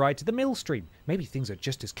go for a ride to the mill stream. Maybe things are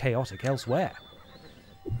just as chaotic elsewhere.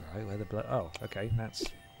 Right, where the blood... Oh, okay, that's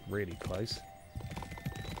really close.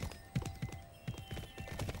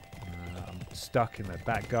 I'm stuck in the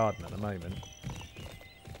back garden at the moment.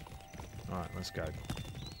 Alright, let's go.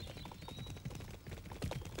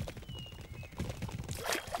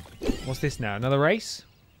 What's this now? Another race?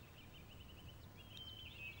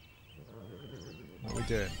 What are we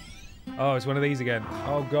doing? Oh, it's one of these again.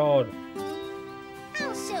 Oh, God.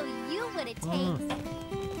 I'll show you what it takes.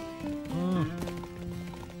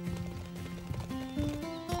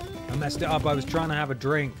 I messed it up. I was trying to have a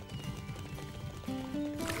drink.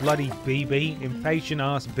 Bloody Bibi. Impatient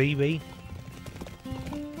ass Bibi.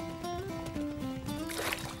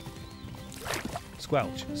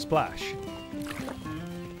 Squelch. Splash.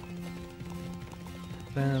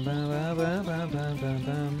 Bum, bum, bum, bum, bum, bum, bum,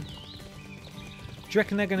 bum. Do you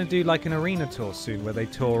reckon they're going to do like an arena tour soon where they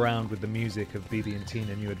tour around with the music of Bibi and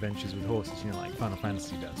Tina New Adventures with Horses, you know, like Final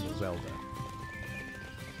Fantasy does or Zelda?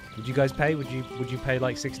 Would you guys pay? Would you pay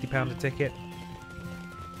like £60 a ticket?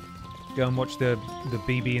 Go and watch the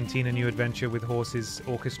Bibi and Tina New Adventure with Horses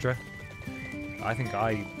orchestra? I think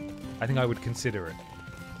I would consider it.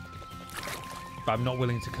 But I'm not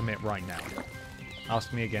willing to commit right now.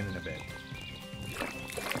 Ask me again in a bit.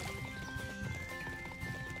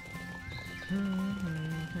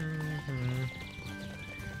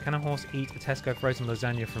 Can a horse eat a Tesco frozen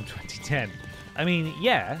lasagna from 2010? I mean,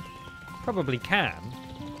 yeah, probably can,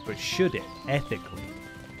 but should it, ethically?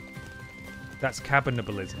 That's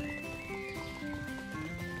cannibalism.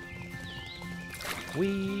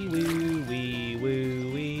 Wee, woo, wee,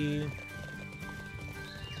 woo, wee.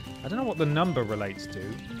 I don't know what the number relates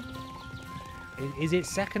to. Is it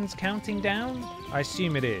seconds counting down? I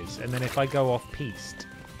assume it is, and then if I go off-piste,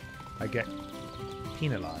 I get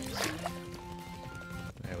penalised.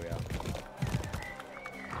 There we are.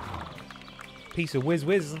 Piece of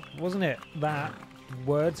whiz-whiz, wasn't it? That.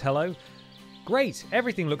 Words, hello. Great,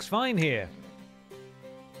 everything looks fine here.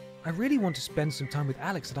 I really want to spend some time with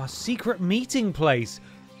Alex at our secret meeting place.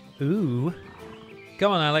 Ooh.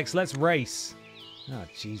 Come on, Alex, let's race. Oh,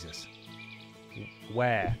 Jesus.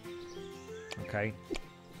 Where? Okay.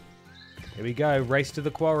 Here we go, race to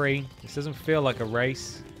the quarry. This doesn't feel like a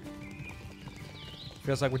race.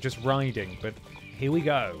 Feels like we're just riding, but here we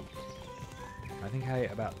go. I think I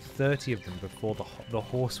ate about 30 of them before the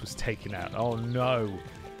horse was taken out. Oh no.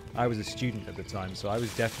 I was a student at the time, so I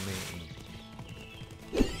was definitely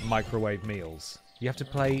eating microwave meals. You have to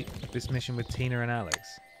play this mission with Tina and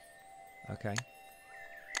Alex. Okay.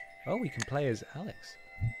 Oh, we can play as Alex.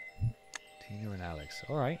 Tina and Alex.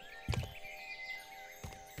 All right.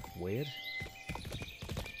 Weird.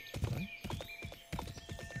 Okay.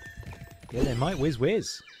 Yeah, they might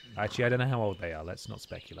whiz. Actually, I don't know how old they are. Let's not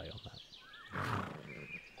speculate on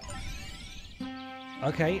that.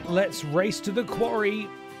 Okay, let's race to the quarry.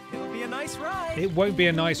 It'll be a nice ride. It won't be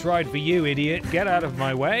a nice ride for you, idiot. Get out of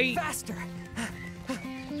my way. Faster.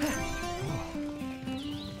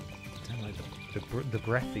 Don't like the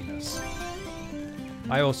breathiness.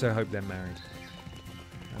 I also hope they're married.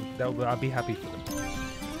 I'll be happy for them.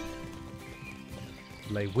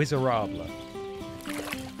 Les Miserables.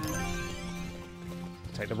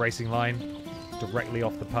 Take the racing line directly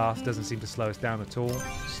off the path. Doesn't seem to slow us down at all.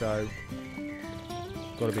 So,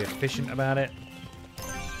 got to be efficient about it.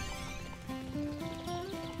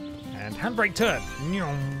 And handbrake turn.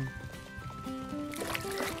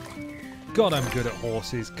 God, I'm good at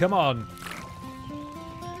horses. Come on.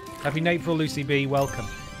 Happy April, Lucy B. Welcome.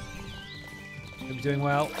 Hope you're doing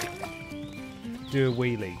well. Do a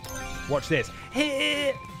wheelie. Watch this.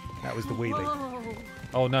 That was the wheelie. Whoa.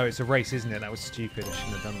 Oh no, it's a race, isn't it? That was stupid. I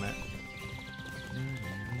shouldn't have done that.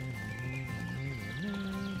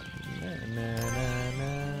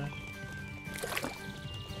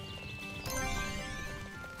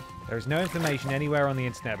 There is no information anywhere on the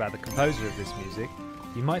internet about the composer of this music.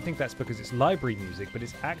 You might think that's because it's library music, but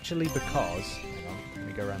it's actually because... Hang on, let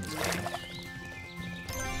me go around this corner.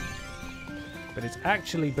 But it's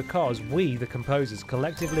actually because we, the composers,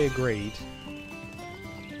 collectively agreed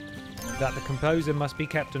that the composer must be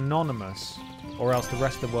kept anonymous, or else the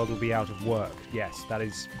rest of the world will be out of work. Yes, that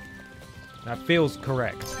feels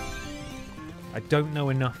correct. I don't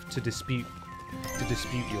know enough to dispute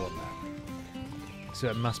you on that. So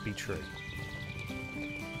it must be true.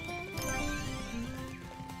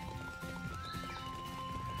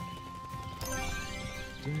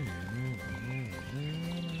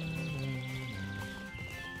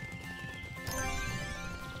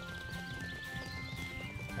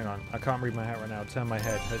 Hang on, I can't read my hat right now. Turn my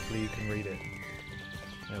head. Hopefully you can read it.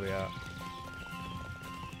 There we are.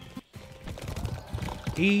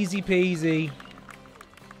 Easy peasy.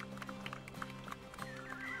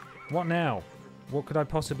 What now? What could I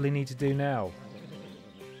possibly need to do now?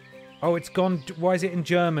 Oh, it's gone. Why is it in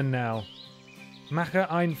German now? Mache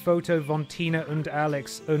ein Foto von Tina und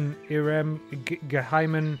Alex in ihrem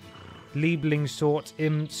geheimen Lieblingsort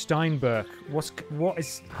im Steinberg. What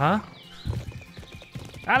is... Huh?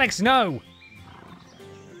 Alex, no!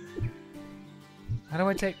 How do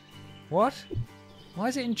I take... What? Why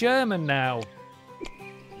is it in German now?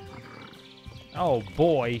 Oh,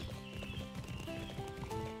 boy.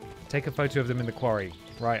 Take a photo of them in the quarry.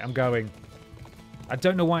 Right, I'm going. I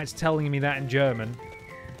don't know why it's telling me that in German.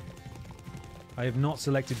 I have not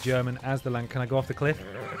selected German as the language. Can I go off the cliff?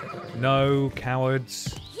 No,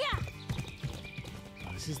 cowards. Yeah.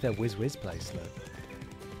 Oh, this is their whiz place, look.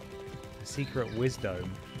 A secret whiz dome.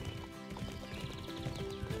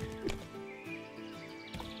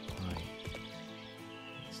 Right.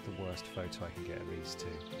 It's the worst photo I can get of these two.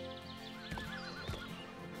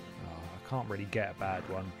 Oh, I can't really get a bad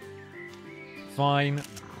one. Fine.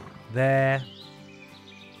 There.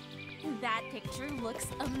 That picture looks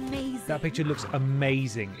amazing. That picture looks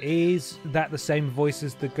amazing. Is that the same voice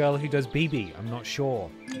as the girl who does Bibi? I'm not sure.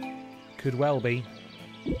 Could well be.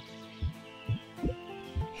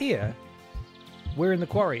 Here, we're in the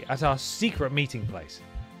quarry at our secret meeting place.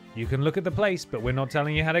 You can look at the place, but we're not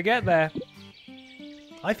telling you how to get there.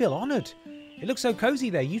 I feel honoured. It looks so cozy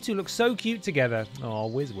there. You two look so cute together. Oh,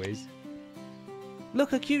 whiz.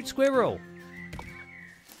 Look, a cute squirrel.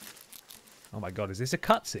 Oh my god, is this a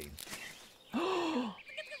cutscene?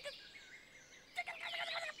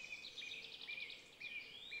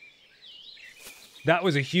 That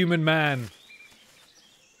was a human man.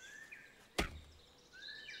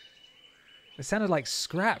 It sounded like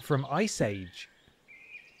Scrap from Ice Age.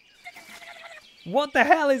 What the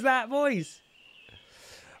hell is that voice?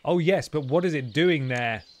 Oh yes, but what is it doing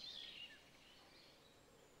there?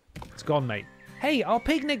 It's gone, mate. Hey, our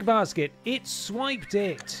picnic basket. It swiped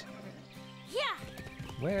it. Yeah.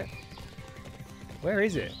 Where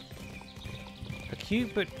is it? A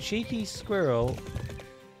cute but cheeky squirrel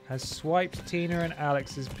has swiped Tina and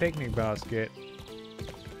Alex's picnic basket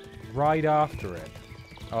right after it.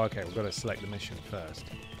 Oh, okay, we've got to select the mission first.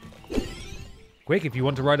 Quick, if you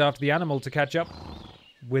want to ride after the animal to catch up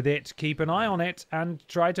with it, keep an eye on it and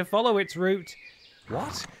try to follow its route.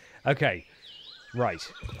 What? Okay, right.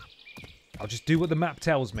 I'll just do what the map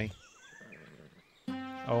tells me.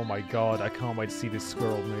 Oh my god, I can't wait to see this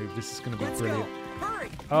squirrel move. This is going to be brilliant. Hurry!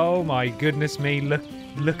 Oh my goodness me,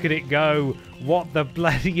 look at it go. What the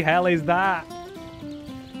bloody hell is that?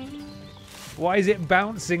 Why is it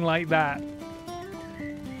bouncing like that?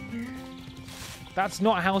 That's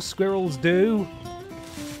not how squirrels do.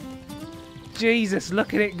 Jesus,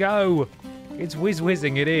 look at it go. It's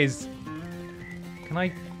whiz-whizzing, it is. Can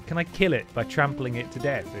I kill it by trampling it to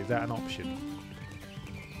death? Is that an option?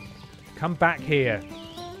 Come back here.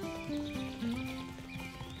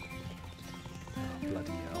 Oh,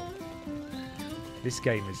 bloody hell. This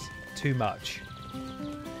game is too much.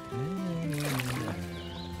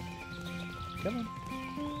 Come on.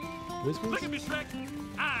 Whiz-whiz. Look at me, Shrek.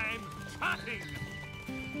 I'm trotting.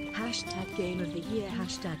 Hashtag game of the year.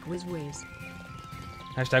 Hashtag whiz.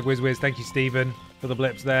 Hashtag whiz-whiz. Thank you, Stephen, for the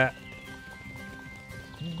blips there.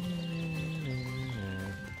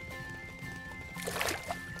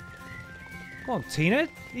 Come on, Tina.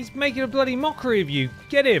 He's making a bloody mockery of you.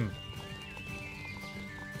 Get him.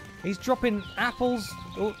 He's dropping apples.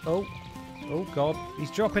 Oh, God.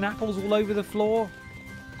 He's dropping apples all over the floor.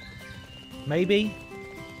 Maybe.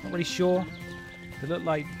 Not really sure. They look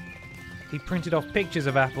like he printed off pictures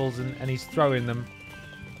of apples and he's throwing them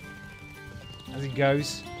as he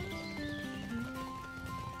goes.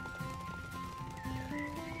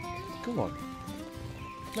 Go on.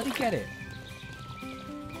 Let me get it.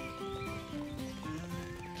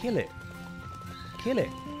 Kill it. Kill it.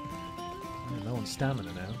 Oh, no one's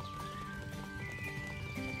stamina now.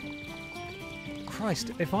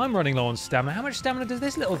 Christ, if I'm running low on stamina, how much stamina does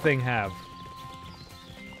this little thing have?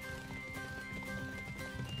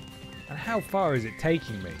 And how far is it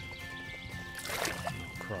taking me? Oh,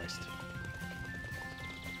 Christ.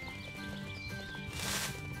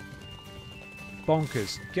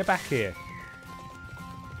 Bonkers. Get back here.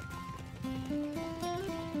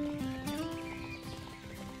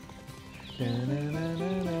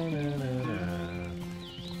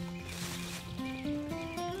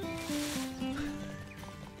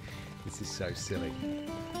 This is so silly.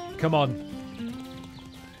 Come on.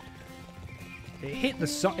 It hit the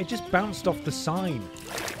sign. It just bounced off the sign.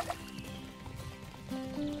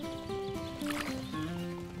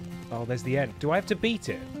 Oh, there's the end. Do I have to beat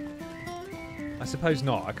it? I suppose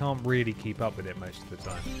not. I can't really keep up with it most of the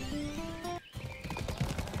time.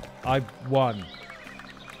 I won.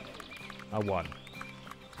 I won.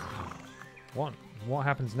 What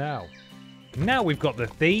happens now? Now we've got the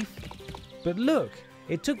thief. But look,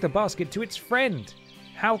 it took the basket to its friend.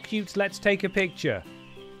 How cute. Let's take a picture.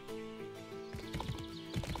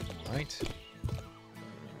 Right.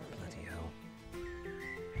 Bloody hell.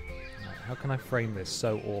 Right, how can I frame this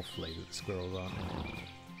so awfully that the squirrels aren't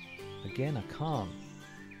in? Again, I can't.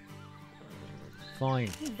 Fine.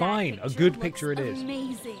 Fine. A good picture it is.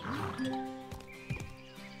 Amazing.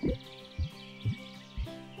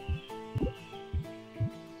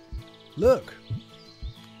 Look.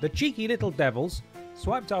 The cheeky little devils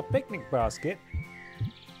swiped our picnic basket.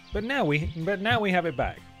 But now we have it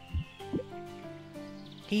back.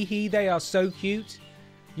 Hee hee, they are so cute.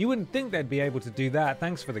 You wouldn't think they'd be able to do that.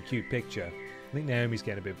 Thanks for the cute picture. I think Naomi's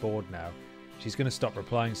getting a bit bored now. She's going to stop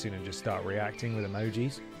replying soon and just start reacting with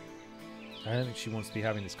emojis. I don't think she wants to be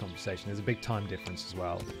having this conversation. There's a big time difference as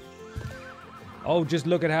well. Oh, just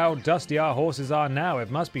look at how dusty our horses are now. It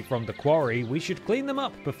must be from the quarry. We should clean them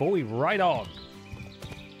up before we ride on.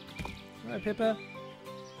 Right, Pippa?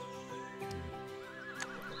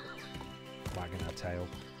 Wagging her tail.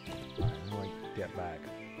 Right, how do I get back?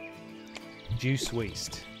 Due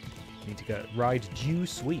Sweest. Need to go ride due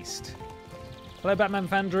Sweest. Hello, Batman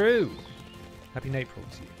fan Drew. Happy April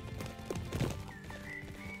to you.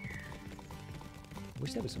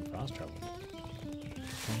 Wish there was some fast travel.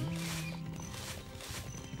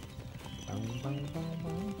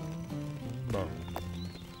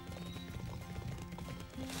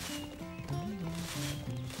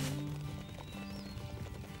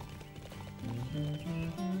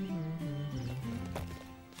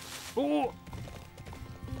 Oh!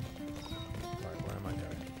 Right, where am I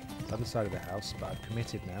going? Other side of the house, but I've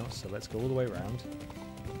committed now, so let's go all the way around.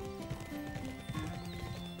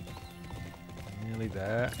 Nearly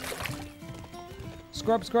there.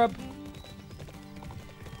 Scrub, scrub!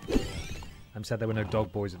 I'm sad there were no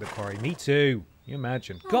dog boys at the quarry. Me too! You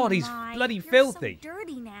imagine. God, he's bloody filthy! So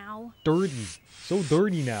dirty now. Dirty. So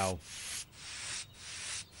dirty now.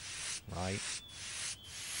 Right.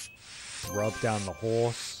 Rub down the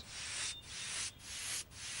horse.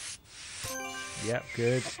 Yep,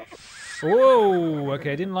 good. Whoa!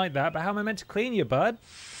 Okay, I didn't like that, but how am I meant to clean you, bud?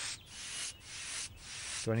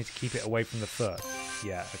 Do I need to keep it away from the foot?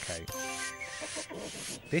 Yeah, okay.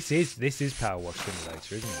 This is Power Wash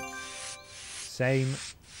Simulator, isn't it? Same.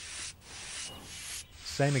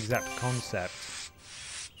 Same exact concept.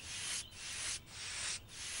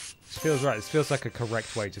 This feels right. This feels like a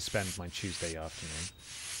correct way to spend my Tuesday afternoon.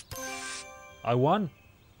 I won.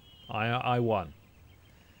 I won.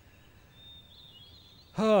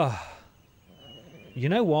 You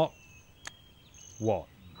know what? What?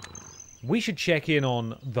 We should check in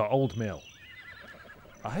on the old mill.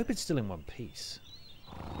 I hope it's still in one piece.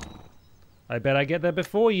 I bet I get there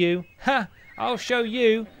before you. Ha! I'll show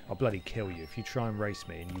you. I'll bloody kill you if you try and race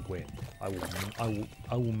me and you win. I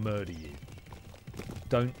will murder you.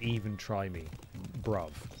 Don't even try me,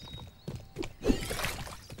 bruv. Here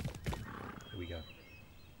we go.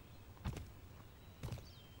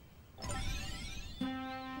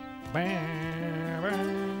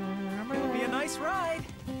 It'll be a nice ride.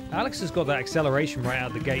 Alex has got that acceleration right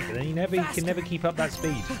out the gate, but then he can never keep up that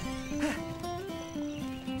speed.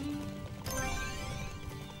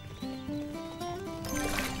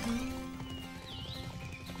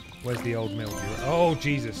 Where's the old mill? Oh,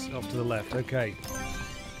 Jesus. Off to the left. Okay.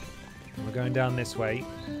 We're going down this way.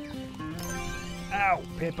 Ow,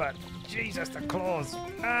 Pippa. Jesus, the claws.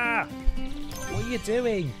 Ah! What are you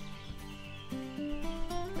doing?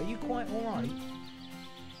 Are you quite alright?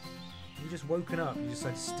 You just woken up. You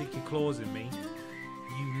decided to stick your claws in me.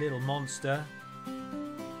 You little monster.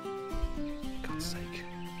 God's sake.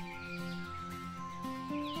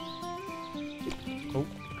 Oh,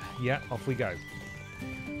 yeah, off we go.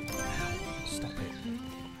 Stop it.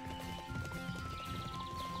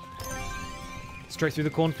 Straight through the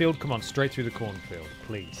cornfield? Come on, straight through the cornfield,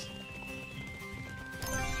 please.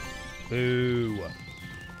 Boo. We'll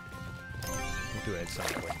do it at some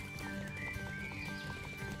point.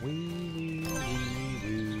 Wee, wee,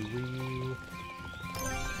 wee, wee, wee.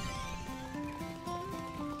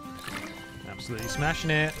 Absolutely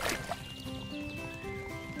smashing it.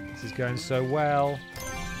 This is going so well.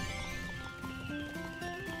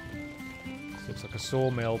 This looks like a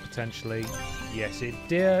sawmill, potentially. Yes, it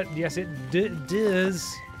did. Yes, it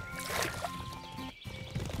does.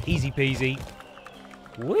 Easy peasy.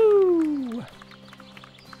 Woo!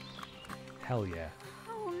 Hell yeah.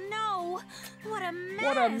 Oh no! What a mess!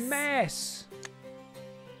 What a mess!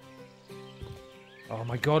 Oh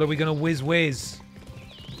my god, are we gonna whiz?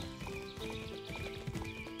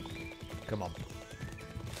 Come on.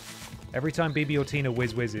 Every time Bibi or Tina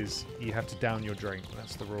whizzes, you have to down your drink.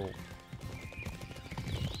 That's the rule.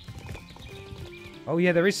 Oh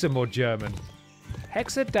yeah, there is some more German.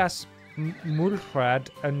 Hexe das Mulfrad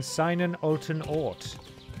and seinen alten Ort.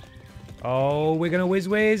 Oh, we're gonna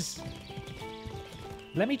whiz.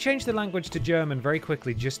 Let me change the language to German very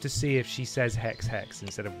quickly just to see if she says hex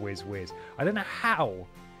instead of whiz. I don't know how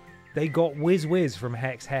they got whiz from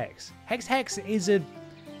hex. Hex is a...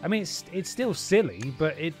 I mean, it's still silly,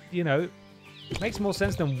 but it, you know, makes more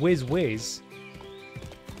sense than whiz.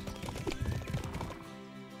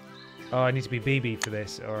 Oh, I need to be Bibi for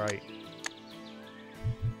this. All right.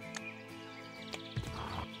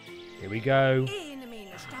 Here we go. Ene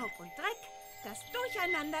Menge Staub und Dreck. Das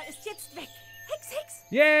Durcheinander ist jetzt weg. Hex!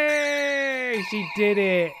 Yay! She did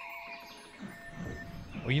it.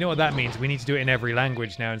 Well, you know what that means. We need to do it in every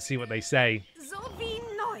language now and see what they say. So wie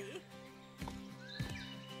neu.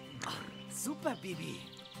 Super, Bibi.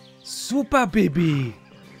 Super Bibi.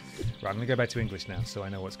 Right, I'm gonna go back to English now, so I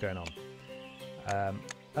know what's going on.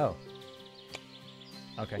 Oh.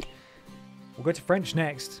 Okay. We'll go to French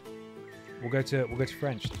next. We'll go to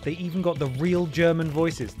French. They even got the real German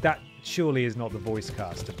voices. That surely is not the voice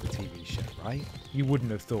cast of the TV show, right? You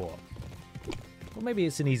wouldn't have thought. Well, maybe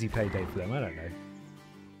it's an easy payday for them. I don't know.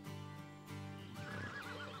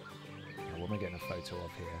 Oh, what am I getting a photo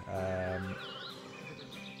of here?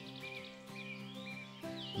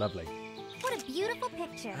 Lovely. What a beautiful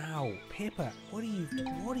picture. Ow, Pippa, what are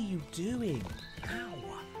you doing? Ow.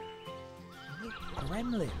 You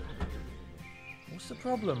gremlin. What's the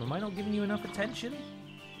problem? Am I not giving you enough attention?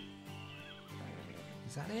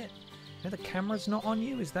 Is that it? No, the camera's not on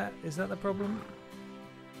you? Is that the problem?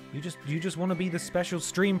 You just want to be the special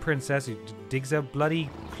stream princess who digs her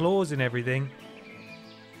bloody claws in everything.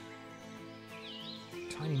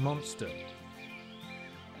 Tiny monster.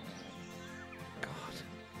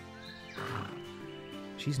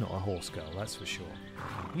 She's not a horse girl, that's for sure.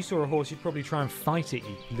 If you saw a horse, you'd probably try and fight it,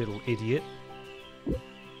 you little idiot.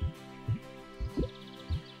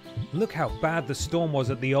 Look how bad the storm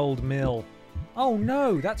was at the old mill. Oh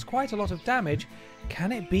no, that's quite a lot of damage.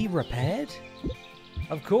 Can it be repaired?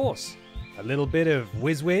 Of course. A little bit of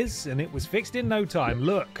whiz and it was fixed in no time.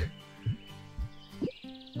 Look.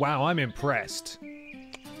 Wow, I'm impressed.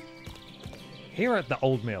 Here at the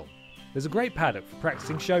old mill, there's a great paddock for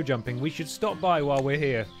practicing show jumping. We should stop by while we're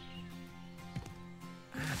here.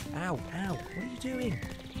 Ow, ow. What are you doing?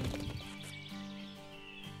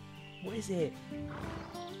 What is it?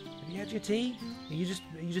 Have you had your tea? Are you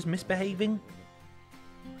just misbehaving?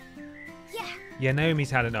 Yeah. Yeah, Naomi's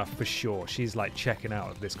had enough for sure. She's like checking out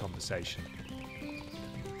of this conversation.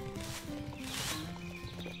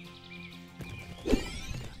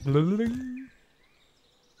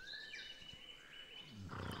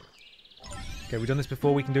 Okay, we've done this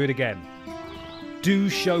before, we can do it again. Do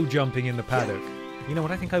show jumping in the paddock. You know what,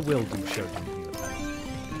 I think I will do show jumping in the paddock.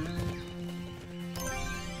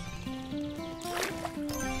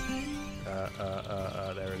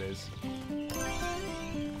 There it is.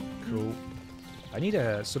 Cool. I need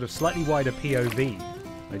a sort of slightly wider POV,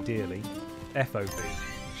 ideally. FOV,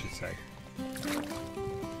 I should say.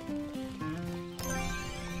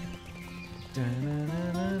 There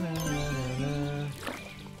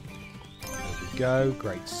we go,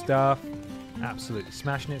 great stuff. Absolutely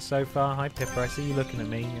smashing it so far. Hi Pippa, I see you looking at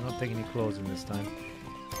me. You're not taking your claws in this time.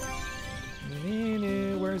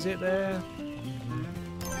 Where is it there?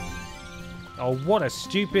 Oh, what a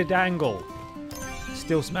stupid angle.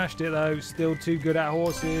 Still smashed it though. Still too good at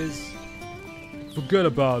horses. Forget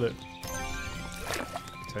about it.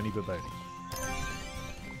 Tony Baboni.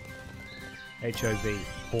 HOV.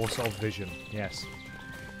 Horse of Vision. Yes.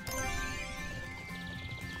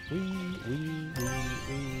 Wee.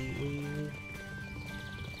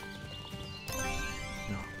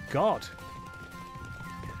 Oh, God.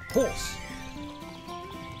 Horse.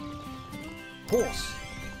 Horse.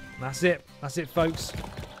 That's it. That's it, folks.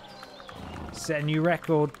 Set a new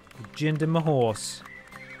record. Ginned him a horse.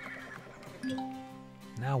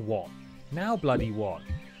 Now what? Now bloody what?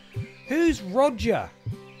 Who's Roger?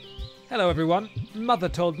 Hello, everyone. Mother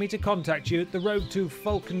told me to contact you. The road to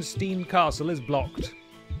Falkenstein Castle is blocked.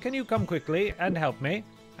 Can you come quickly and help me?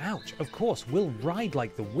 Ouch. Of course. We'll ride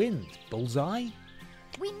like the wind. Bullseye?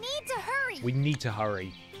 We need to hurry. We need to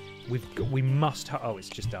hurry. We must. Oh, it's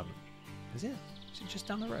just down. Is it? Is it just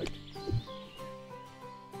down the road?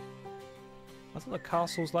 I thought the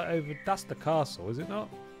castle's like over. That's the castle, is it not?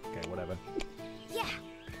 Okay, whatever. Yeah.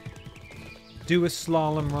 Do a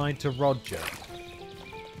slalom ride to Roger.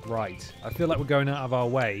 Right. I feel like we're going out of our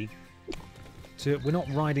way. We're not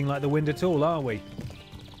riding like the wind at all, are we?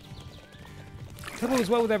 Hope all is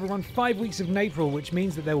well with everyone. 5 weeks of NEIGHPRIL, which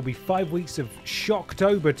means that there will be 5 weeks of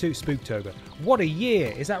Shocktober too. Spooktober. What a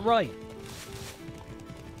year! Is that right?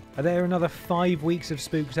 Are there another 5 weeks of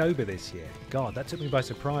Spooktober this year? God, that took me by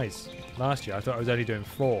surprise. Last year, I thought I was only doing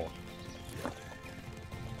 4.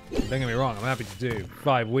 Don't get me wrong, I'm happy to do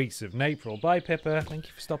 5 weeks of NEIGHPRIL. Bye, Pippa. Thank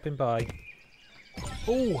you for stopping by.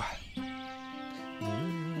 Ooh.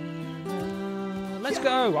 Let's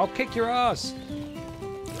go. I'll kick your ass.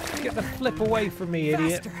 Get the flip away from me,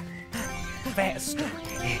 idiot. Faster.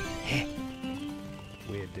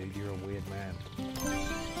 Weird, dude. You're a weird man.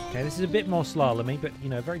 Okay, this is a bit more slalomy, but, you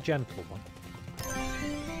know, a very gentle one.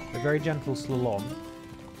 A very gentle slalom.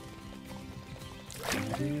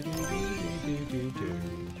 Absolutely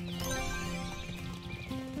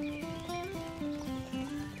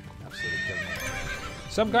killing it.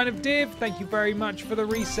 Some kind of div. Thank you very much for the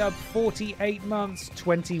resub. 48 months,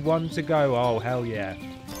 21 to go. Oh, hell yeah.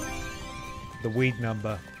 The weed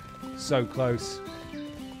number. So close.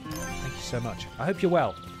 Thank you so much. I hope you're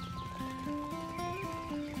well.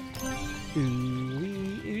 Ooh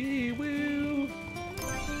wee woo.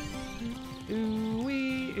 Ooh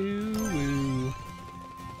wee ooh woo.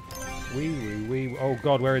 Wee woo wee. Oh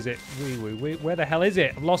God, where is it? Wee woo wee. Where the hell is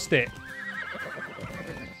it? I've lost it.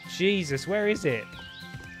 Jesus, where is it?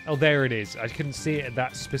 Oh, there it is. I couldn't see it at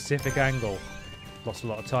that specific angle. Lost a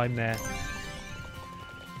lot of time there.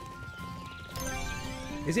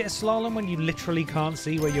 Is it a slalom when you literally can't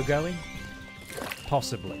see where you're going?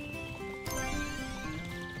 Possibly.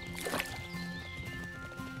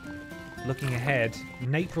 Looking ahead,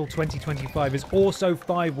 NEIGHPRIL 2025 is also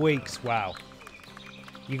 5 weeks. Wow.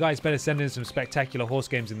 You guys better send in some spectacular horse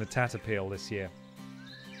games in the Tatapeel this year.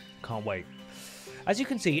 Can't wait. As you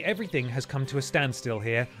can see, everything has come to a standstill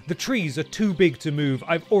here. The trees are too big to move.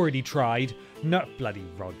 I've already tried. No, bloody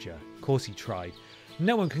Roger. Of course he tried.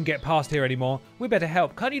 No one can get past here anymore. We better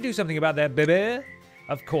help. Can't you do something about that, Bibi?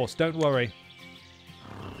 Of course, don't worry.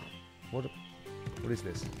 What is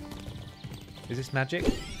this? Is this magic?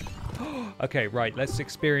 Okay, right. Let's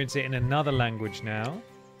experience it in another language now.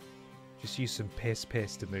 Just use some piss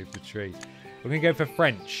to move the trees. We're going to go for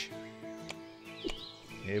French.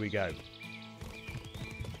 Here we go.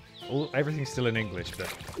 Everything's still in English, but...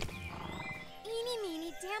 Eeny,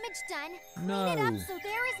 meeny, damage done. No. Clean it up so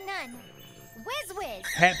there is none. Whiz, whiz.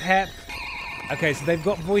 Hep, hep. Okay, so they've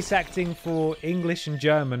got voice acting for English and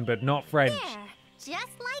German, but not French. There.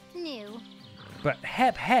 Just like new. But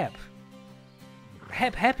hep hep.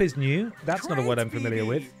 Hep hep is new. That's not a word I'm familiar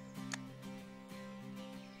with.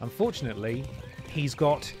 Unfortunately, he's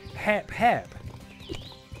got hep hep.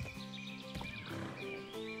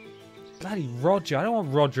 Bloody Roger. I don't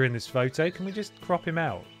want Roger in this photo. Can we just crop him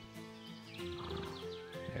out?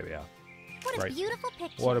 Here we are. What a beautiful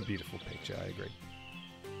picture. What a beautiful picture. I agree.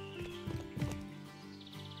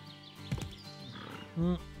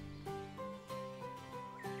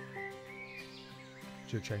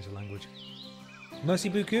 Should change the language. Merci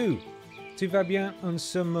beaucoup. Tu vas bien en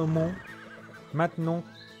ce moment? Maintenant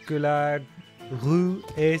que la rue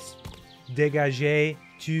est dégagée,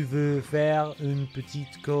 tu veux faire une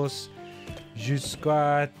petite course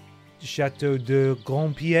jusqu'au château de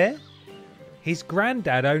Grand-Pierre? His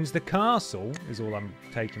granddad owns the castle, is all I'm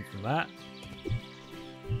taking from that.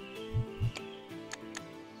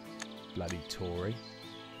 Bloody Tory.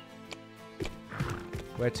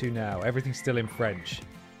 Where to now? Everything's still in French.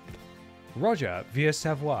 Roger veut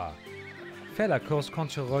savoir. Fais la course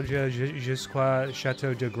contre Roger jusqu'au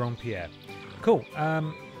château de Grand-Pierre. Cool.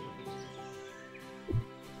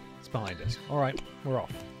 It's behind us. All right, we're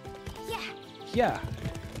off. Yeah. Yeah.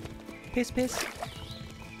 Piss, piss.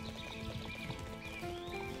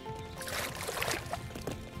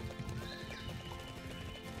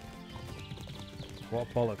 What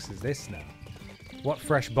bollocks is this now? What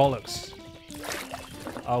fresh bollocks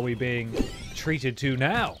are we being treated to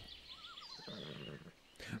now?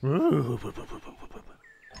 Oh,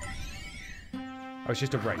 it's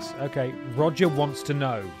just a race. Okay, Roger wants to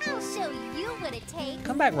know. I'll show you what it takes.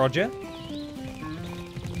 Come back, Roger.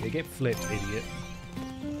 You get flipped, idiot.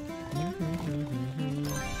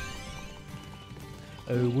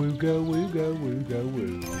 Oh, wooga, wooga, wooga,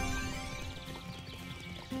 woo.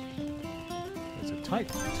 There's a tight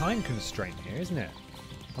time constraint here, isn't it?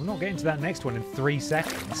 I'm not getting to that next one in 3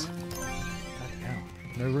 seconds. Bloody hell.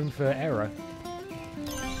 No room for error.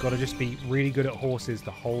 Gotta just be really good at horses the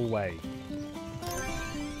whole way.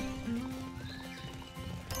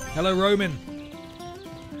 Hello, Roman.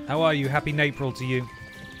 How are you? Happy April to you.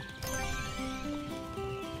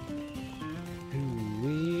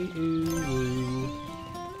 Ooh-wee, ooh-woo.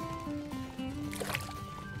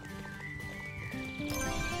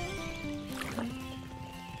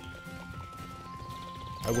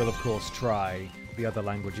 I will, of course, try the other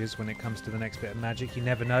languages when it comes to the next bit of magic. You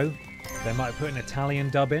never know. They might put an Italian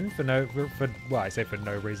dub in well, I say for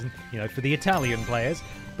no reason, you know, for the Italian players.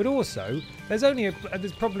 But also, there's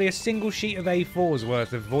probably a single sheet of A4's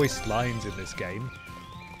worth of voiced lines in this game.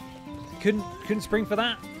 Couldn't spring for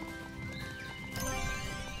that.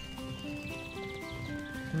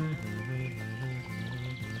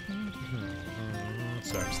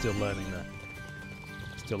 So I'm still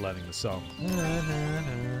learning the song.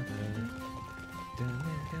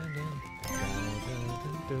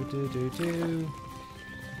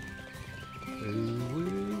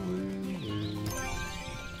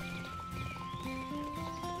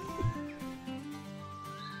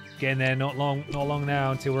 Getting there, not long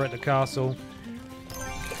now until we're at the castle.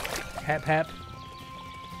 Hep hep.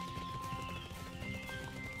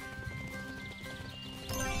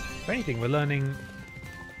 If anything, we're learning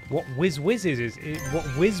what whiz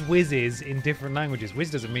is in different languages.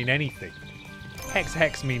 Whiz doesn't mean anything.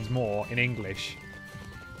 Hex means more in English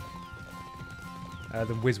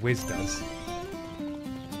than whiz does.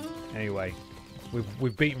 Anyway,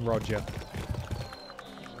 we've beaten Roger.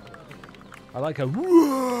 I like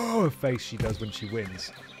her face she does when she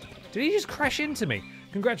wins. Did he just crash into me?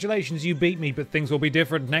 Congratulations, you beat me, but things will be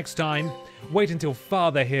different next time. Wait until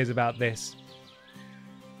Father hears about this.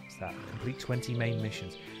 What's that? Complete 20 main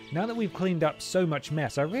missions. Now that we've cleaned up so much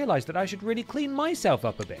mess, I realised that I should really clean myself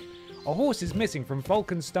up a bit. A horse is missing from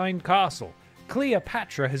Falkenstein Castle.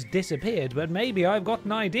 Cleopatra has disappeared, but maybe I've got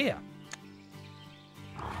an idea.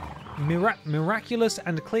 Miraculous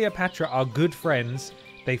and Cleopatra are good friends.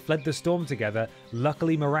 They fled the storm together.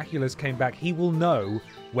 Luckily, Miraculous came back. He will know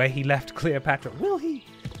where he left Cleopatra. Will he?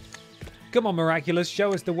 Come on, Miraculous,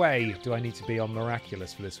 show us the way. Do I need to be on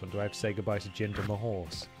Miraculous for this one? Do I have to say goodbye to Jinder, my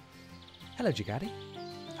horse? Hello, Jagadi.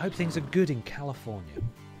 I hope things are good in California.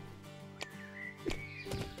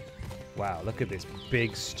 Wow, look at this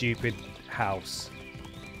big, stupid house.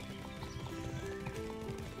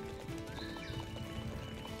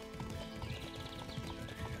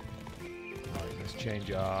 Alright, let's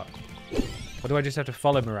change our... Or do I just have to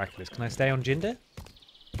follow Miraculous? Can I stay on Jinder?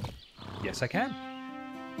 Yes, I can.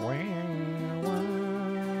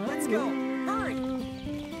 Let's go. Hurry.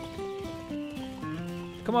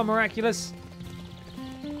 Come on, Miraculous.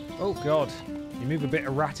 Oh, God. You move a bit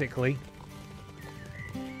erratically.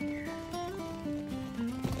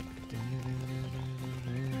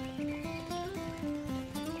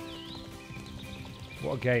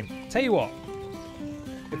 What a game. Tell you what.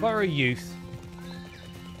 If I were a youth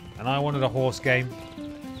and I wanted a horse game,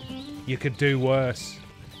 you could do worse.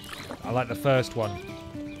 I like the first one.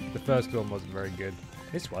 The first one wasn't very good.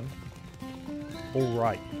 This one, all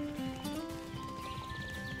right.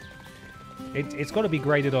 It's got to be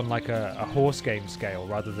graded on like a horse game scale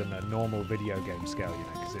rather than a normal video game scale, you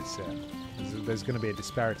know, because it's there's going to be a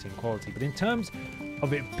disparity in quality. But in terms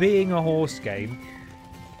of it being a horse game,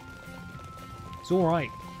 it's all right.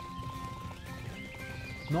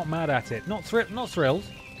 Not mad at it. Not thrilled.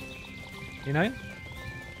 You know.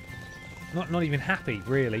 Not even happy,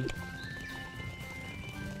 really.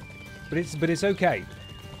 But it's okay.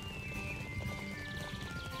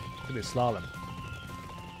 Look at this slalom.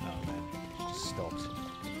 Oh man, it just stopped.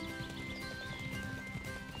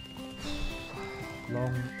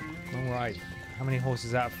 Long ride. How many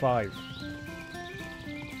horses out of 5?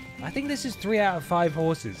 I think this is 3 out of 5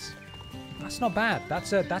 horses. That's not bad.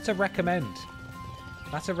 That's a recommend.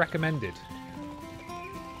 That's a recommended.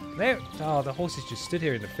 There. Oh, the horses just stood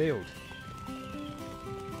here in the field.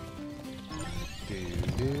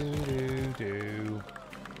 Do.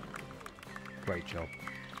 Great job.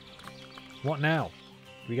 What now?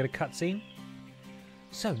 Do we get a cutscene?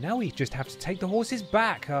 So now we just have to take the horses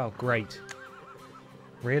back. Oh, great.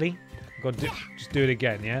 Really? Got to just do it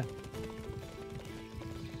again, yeah?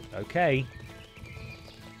 Okay.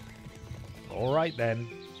 All right then.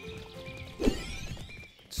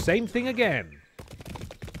 Same thing again.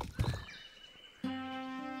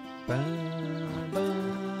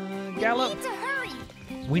 Gallop. We need to hurry.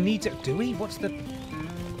 We need to. Do we? What's the?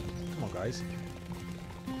 Come on, guys.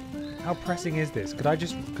 How pressing is this? Could I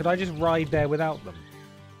just ride there without them?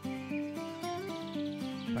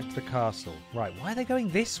 Back to the castle. Right. Why are they going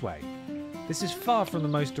this way? This is far from the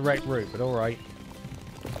most direct route, but all right.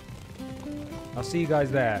 I'll see you guys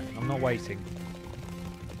there. I'm not waiting.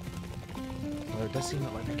 Although it does seem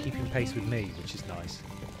like they're keeping pace with me, which is nice.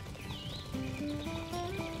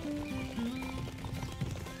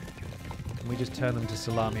 Can we just turn them to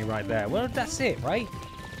salami right there? Well, that's it, right?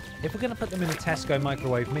 If we're going to put them in a Tesco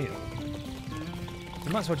microwave meal,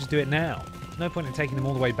 we might as well just do it now. No point in taking them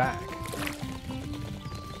all the way back.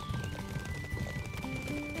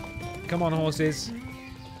 Come on, horses.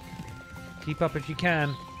 Keep up if you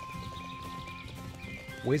can.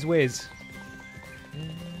 Whiz, whiz.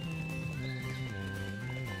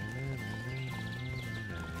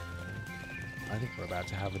 I think we're about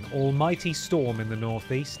to have an almighty storm in the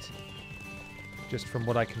northeast. Just from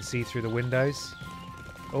what I can see through the windows.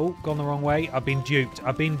 Oh, gone the wrong way. I've been duped.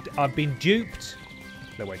 I've been duped.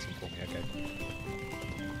 They're waiting for me, okay.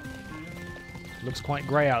 Looks quite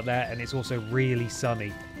grey out there, and it's also really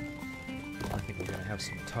sunny. I think we're going to have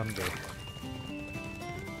some thunder.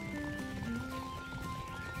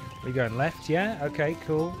 We going left, yeah? Okay,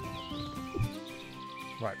 cool.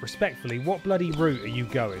 Right, respectfully, what bloody route are you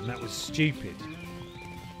going? That was stupid.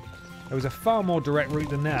 There was a far more direct route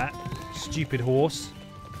than that. Stupid horse.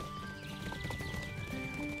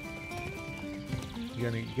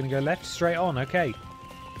 You're gonna go left? Straight on, okay.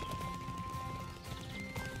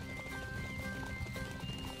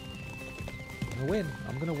 I'm gonna win.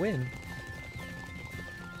 I'm gonna win.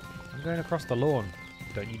 I'm going across the lawn.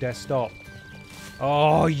 Don't you dare stop.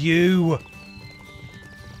 Oh, you!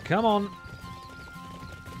 Come on.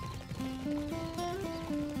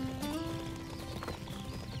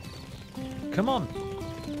 Come on.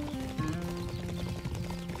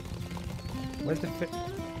 Where's the fit?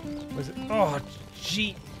 Where's it? Oh,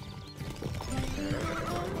 gee.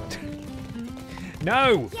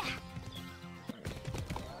 No! Yeah.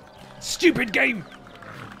 Stupid game!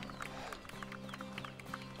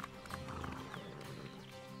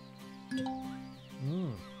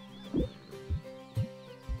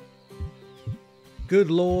 Good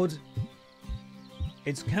lord.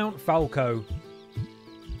 It's Count Falco.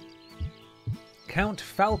 Count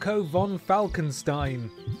Falco von Falkenstein.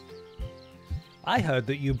 I heard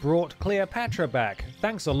that you brought Cleopatra back.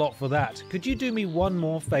 Thanks a lot for that. Could you do me one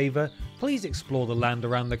more favour? Please explore the land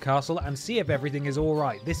around the castle and see if everything is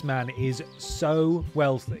alright. This man is so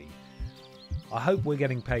wealthy. I hope we're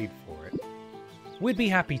getting paid for it. We'd be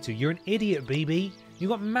happy to. You're an idiot, Bibi. You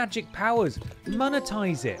got magic powers.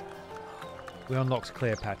 Monetize it. We unlocked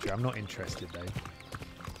Cleopatra. I'm not interested, though.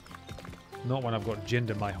 Not when I've got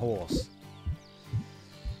Jinder, my horse.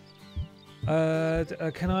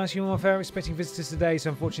 Can I ask you one more favour? Expecting visitors today, so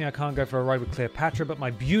unfortunately I can't go for a ride with Cleopatra, but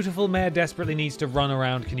my beautiful mare desperately needs to run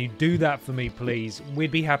around. Can you do that for me, please?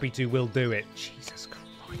 We'd be happy to. We'll do it. Jesus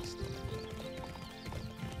Christ.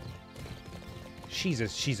 She's a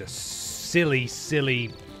silly,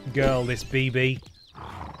 silly girl, this Bibi.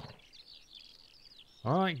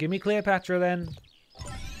 All right, give me Cleopatra then.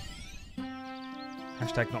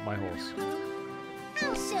 Hashtag not my horse.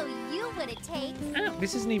 I'll show you what it takes. Oh,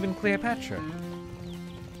 this isn't even Cleopatra.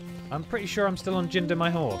 I'm pretty sure I'm still on Jinder my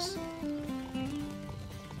horse.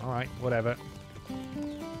 All right, whatever.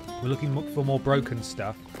 We're looking for more broken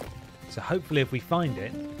stuff. So hopefully if we find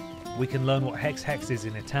it, we can learn what hex hex is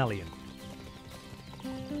in Italian.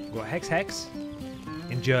 We've got hex hex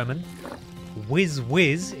in German, whiz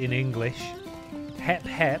whiz in English, hep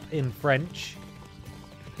hep in French.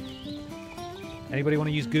 Anybody want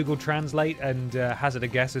to use Google Translate and hazard a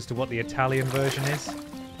guess as to what the Italian version is?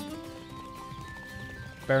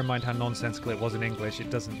 Bear in mind how nonsensical it was in English. It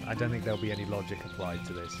doesn't. I don't think there'll be any logic applied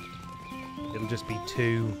to this. It'll just be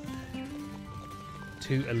two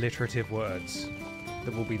alliterative words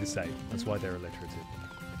that will be the same. That's why they're alliterative.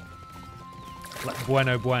 Like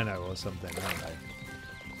bueno bueno or something. I don't know.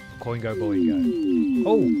 Coingo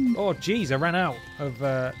boingo. Oh, geez! I ran out of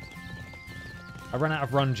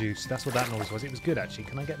run juice. That's what that noise was. It was good actually.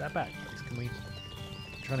 Can I get that back, please? Can we?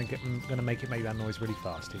 I'm gonna make it make that noise really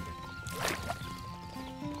fast. Here you go.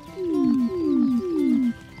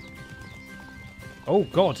 Oh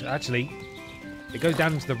god! Actually, it goes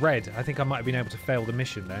down into the red. I think I might have been able to fail the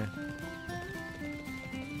mission there.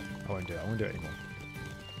 I won't do it. I won't do it anymore.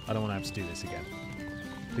 I don't want to have to do this again.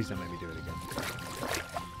 Please don't make me do it again.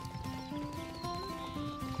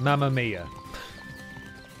 Mamma mia.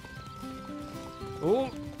 Oh!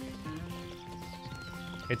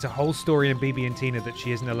 It's a whole story in Bibi and Tina that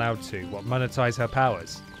she isn't allowed to. What, monetize her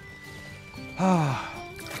powers? Ah.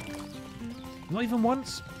 Not even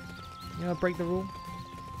once? You know, break the rule?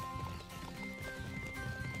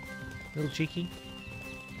 Little cheeky.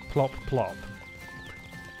 Plop, plop.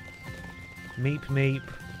 Meep, meep.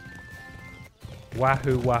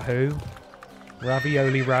 Wahoo, wahoo.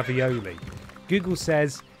 Ravioli, ravioli. Google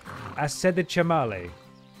says, Aseda chamale.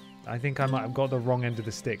 I think I might have got the wrong end of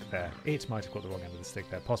the stick there. It might have got the wrong end of the stick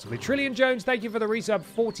there, possibly. Trillion Jones, thank you for the resub.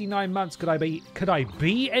 49 months. Could I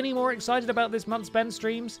be any more excited about this month's Ben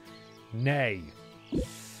streams? Nay.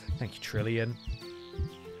 Thank you, Trillion.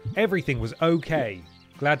 Everything was okay.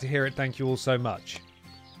 Glad to hear it. Thank you all so much.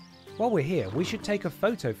 While we're here, we should take a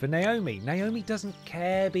photo for Naomi. Naomi doesn't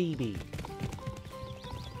care, Bibi.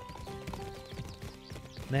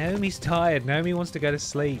 Naomi's tired. Naomi wants to go to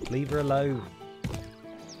sleep. Leave her alone.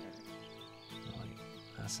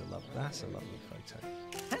 That's a lovely photo.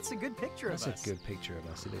 That's a good picture of us. That's a good picture of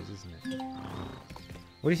us, it is, isn't it?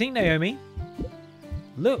 What do you think, Naomi?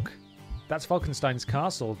 Look, that's Falkenstein's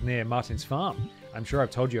castle near Martin's farm. I'm sure I've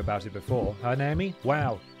told you about it before. Huh, Naomi?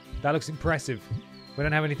 Wow, that looks impressive. We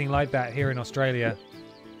don't have anything like that here in Australia.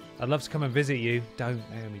 I'd love to come and visit you. Don't,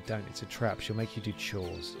 Naomi, don't. It's a trap. She'll make you do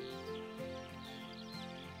chores.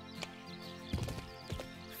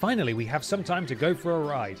 Finally, we have some time to go for a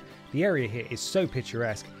ride. The area here is so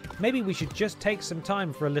picturesque. Maybe we should just take some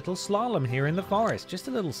time for a little slalom here in the forest. Just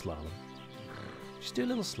a little slalom. Just do a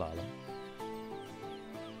little slalom.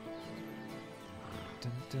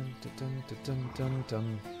 Dun, dun, dun, dun, dun, dun,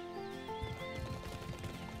 dun.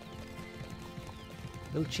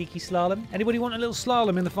 Little cheeky slalom. Anybody want a little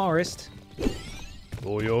slalom in the forest?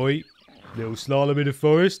 Oi, oi. Little slalom in the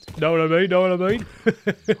forest. Know what I mean? Know what I mean?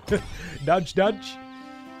 Nudge, nudge.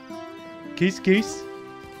 Kiss, kiss.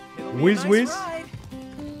 Whiz, whiz. Ride.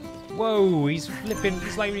 Whoa, he's flipping.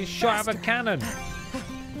 He's like he's shot out of a cannon.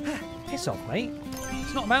 Piss off, mate.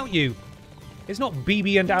 It's not about you. It's not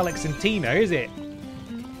Bibi and Alex and Tina, is it?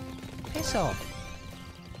 Piss off.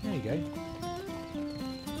 There you go.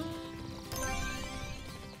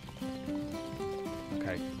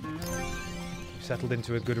 Okay. We've settled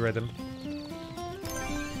into a good rhythm.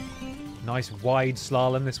 Nice wide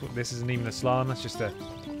slalom. This isn't even a slalom. That's just a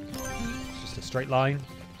straight line.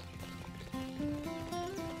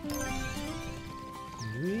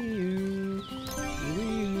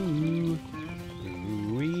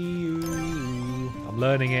 I'm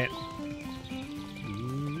learning it.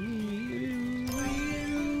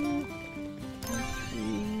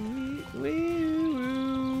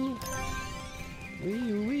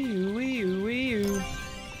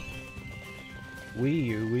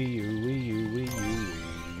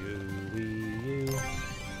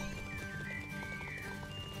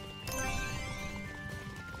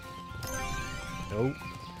 Oh,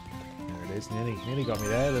 there it is. Nearly got me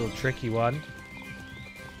there. A little tricky one.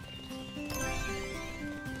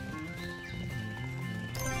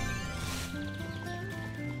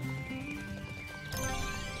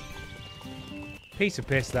 Piece of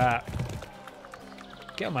piss, that.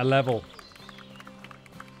 Get on my level.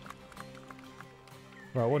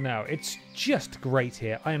 Right, well now, it's just great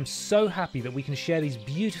here. I am so happy that we can share these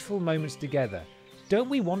beautiful moments together. don't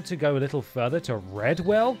we want to go a little further to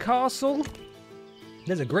Redwell Castle?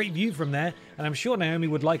 There's a great view from there, and I'm sure Naomi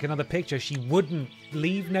would like another picture. She wouldn't.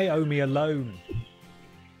 Leave Naomi alone.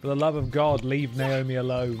 For the love of God, leave Naomi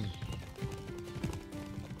alone.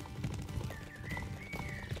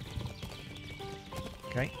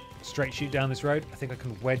 Okay, straight shoot down this road. I think I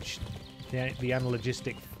can wedge the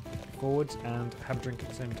analogistic forwards and have a drink at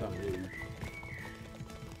the same time.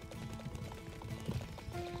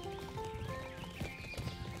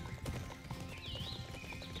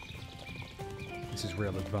 This is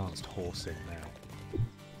real advanced horsing now.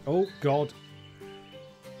 Oh, God.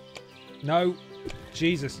 No.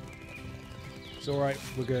 Jesus. It's alright.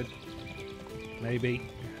 We're good.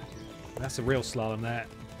 Maybe. That's a real slalom there.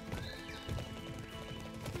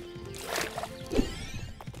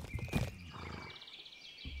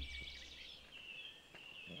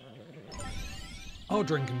 I'll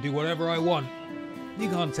drink and do whatever I want. You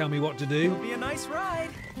can't tell me what to do. It'll be a nice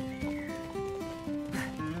ride.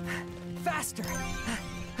 Faster.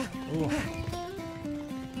 Ooh.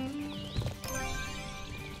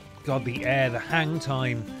 God, the air, the hang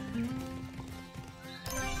time.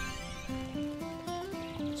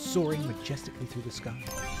 Soaring majestically through the sky.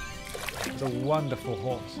 It's a wonderful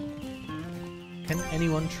horse. Can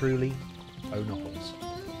anyone truly own a horse?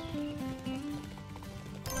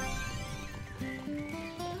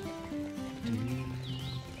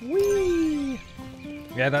 Whee!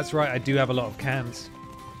 Yeah, that's right. I do have a lot of cans.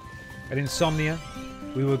 At Insomnia,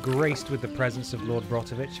 we were graced with the presence of Lord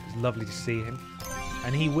Brotovich. It was lovely to see him.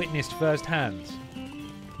 And he witnessed firsthand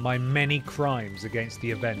my many crimes against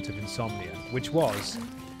the event of Insomnia, which was,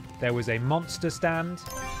 there was a monster stand,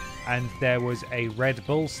 and there was a Red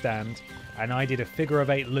Bull stand, and I did a figure of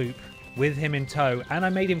 8 loop with him in tow, and I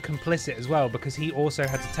made him complicit as well, because he also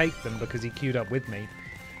had to take them because he queued up with me.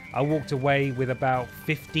 I walked away with about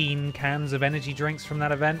 15 cans of energy drinks from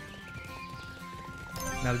that event.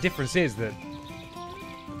 Now the difference is that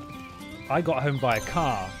I got home by a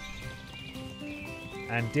car,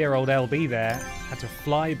 and dear old LB there had to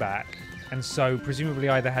fly back, and so presumably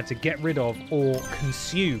either had to get rid of or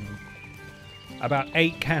consume about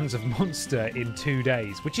 8 cans of Monster in 2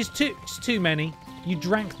 days, which is it's too many. You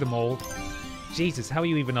drank them all. Jesus, how are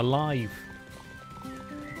you even alive?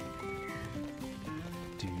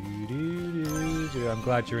 I'm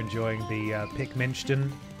glad you're enjoying the Pick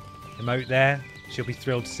Minchton emote there. She'll be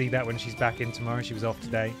thrilled to see that when she's back in tomorrow. She was off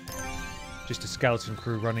today. Just a skeleton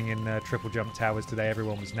crew running in triple jump towers today.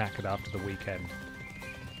 Everyone was knackered after the weekend.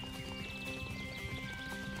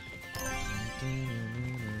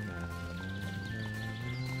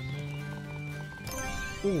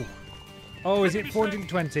 Ooh. Oh, is it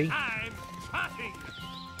 420? I'm trotting.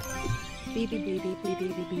 Bibi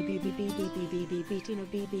Tino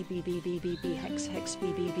Bibi Hex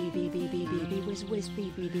Bibi Whiz Whiz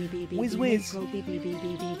Bibi Whiz Whiz.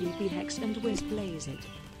 Bibi Hex and Whiz Blaze it.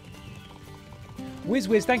 Whiz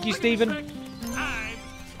Whiz, thank you, Stephen. I'm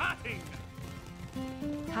trotting.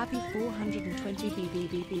 Happy 420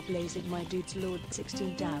 BBBB Blaze it, my dudes, Lord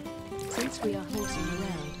 16 dab. Since we are horsing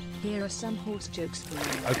around, here are some horse jokes for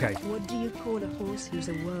you. Okay. What do you call a horse who's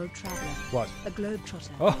a world traveller? What? A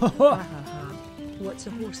globetrotter. Oh. Ha ha ha. What's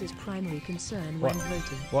a horse's primary concern when What?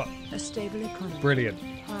 voting? What? A stable economy. Brilliant.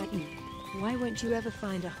 i.e., why won't you ever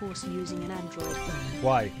find a horse using an Android phone?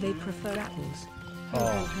 Why? They prefer apples. Ho, Oh,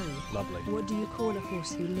 ho, ho. lovely. What do you call a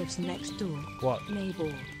horse who lives next door? What?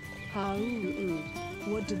 Neighbor. Ha ooh ooh.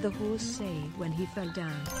 What did the horse say when he fell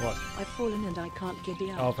down? What? I've fallen and I can't get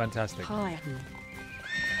up. Oh, fantastic. Hi.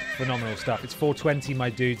 Phenomenal stuff. It's 420, my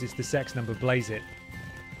dudes. It's the sex number. Blaze it.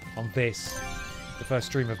 On this, the first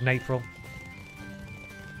stream of April.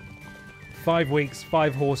 5 weeks,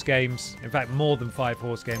 5 horse games. In fact, more than 5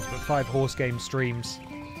 horse games, but 5 horse game streams.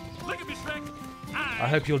 Look at me, Shrek. I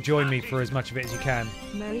hope you'll join me for as much of it as you can.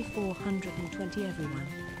 Merry 420, everyone.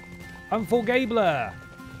 I'm for Gabler.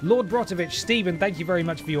 Lord Brotovich, Stephen, thank you very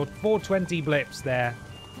much for your 420 blips there.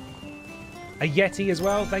 A Yeti as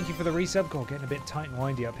well, thank you for the resub. God, getting a bit tight and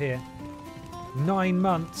windy up here. 9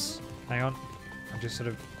 months. Hang on. I'm just sort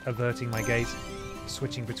of averting my gaze.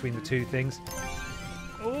 Switching between the two things.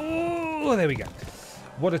 Oh, there we go.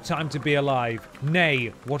 What a time to be alive.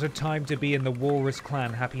 Nay, what a time to be in the Walrus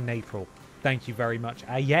clan. Happy April. Thank you very much.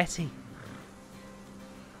 A Yeti.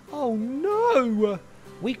 Oh no!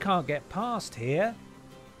 We can't get past here.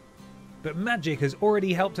 But magic has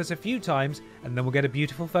already helped us a few times, and then we'll get a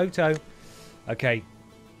beautiful photo. Okay.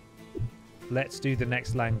 Let's do the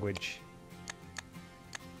next language.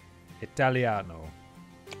 Italiano.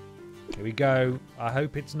 Here we go. I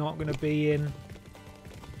hope it's not going to be in...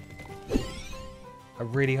 I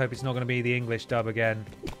really hope it's not going to be the English dub again.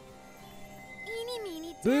 Eeny,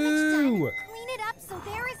 Damage Boo! done. Clean it up so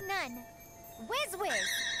there is none. Whiz whiz.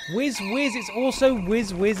 Whiz whiz. It's also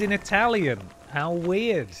whiz whiz in Italian. How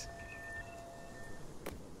weird.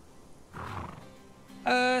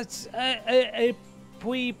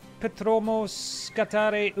 Poi potremo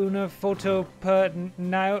scattare una foto per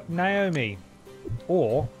Naomi.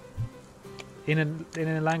 Or, in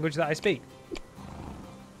a language that I speak.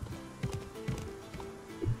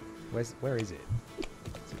 Where is it?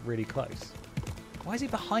 Is it really close? Why is it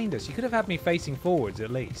behind us? You could have had me facing forwards at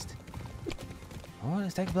least. Alright,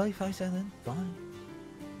 let's take a bloody photo then. Fine.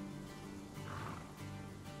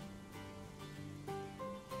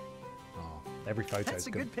 Oh, every photo That's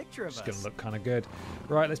a good picture of us. It's gonna look kind of good.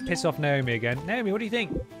 Right, let's piss off Naomi again. Naomi, what do you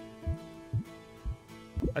think?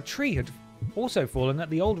 A tree had also fallen at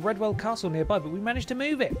the old Redwell Castle nearby, but we managed to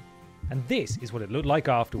move it. And this is what it looked like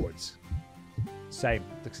afterwards. Same.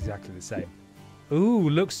 Looks exactly the same. Ooh,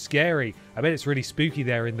 looks scary. I bet it's really spooky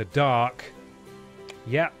there in the dark.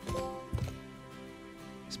 Yep.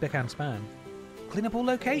 Spick and span. Clean up all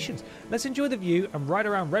locations. Let's enjoy the view and ride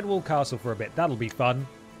around Redwall Castle for a bit. That'll be fun.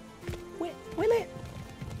 Will it?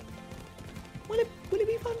 Will it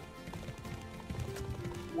be fun?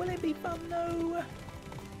 Will it be fun? No.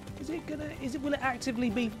 Will it actively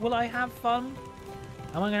be? Will I have fun?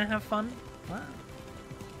 Am I going to have fun? Well,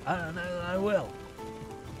 I don't know that I will.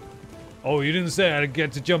 Oh, you didn't say I'd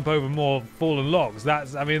get to jump over more fallen logs. That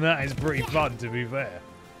is pretty fun, to be fair.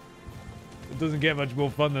 It doesn't get much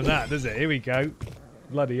more fun than that, does it? Here we go.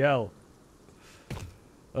 Bloody hell.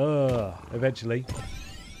 Eventually.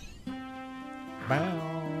 I'll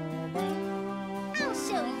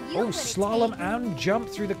show you. Oh, what it slalom takes. and jump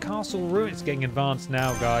through the castle ruins. It's getting advanced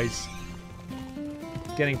now, guys.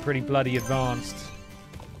 Getting pretty bloody advanced.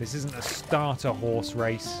 This isn't a starter horse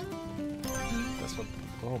race. That's what...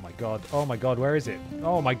 Oh my god. Oh my god, where is it?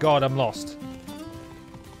 Oh my god, I'm lost.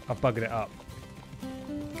 I've buggered it up.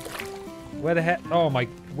 Where the heck? Oh my...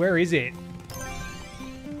 Where is it?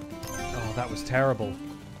 Oh, that was terrible.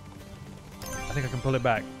 I think I can pull it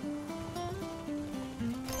back.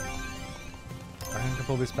 I think I can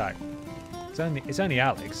pull this back. It's only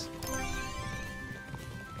Alex.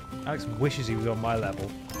 Alex wishes he was on my level.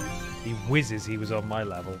 He whizzes he was on my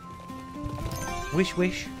level. Wish,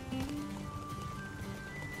 wish.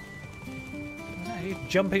 No, you're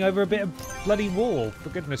jumping over a bit of bloody wall. For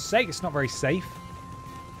goodness sake, it's not very safe.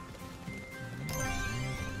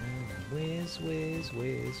 Whiz, whiz,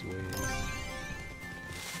 whiz, whiz.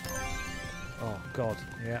 Oh, God.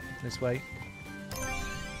 Yeah, this way.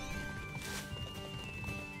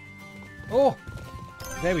 Oh!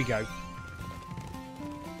 There we go.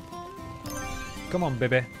 Come on,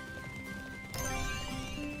 Bibi.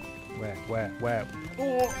 Where?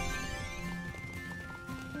 Oh!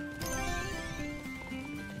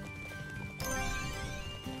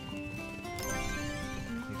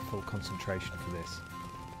 Need full concentration for this.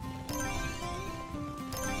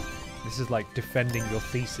 This is like defending your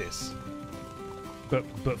thesis.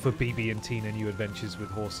 But for Bibi and Tina New Adventures with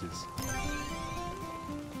Horses.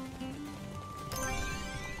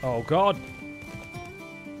 Oh, God.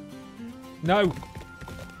 No.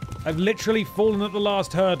 I've literally fallen at the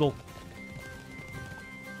last hurdle.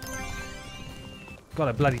 God,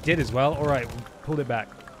 I bloody did as well. All right, pulled it back.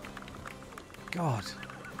 God.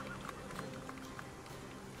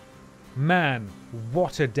 Man,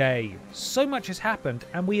 what a day. So much has happened,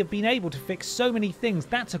 and we have been able to fix so many things.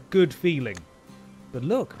 That's a good feeling. But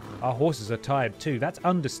look, our horses are tired too. That's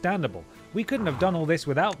understandable. We couldn't have done all this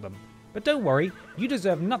without them. But don't worry, you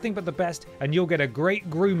deserve nothing but the best, and you'll get a great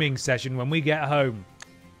grooming session when we get home.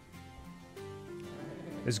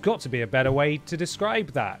 There's got to be a better way to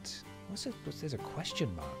describe that. There's a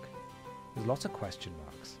question mark. There's lots of question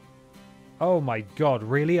marks. Oh my god,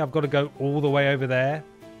 really? I've got to go all the way over there?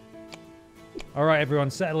 Alright,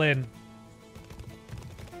 everyone, settle in.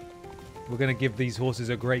 We're going to give these horses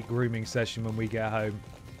a great grooming session when we get home.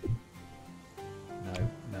 No,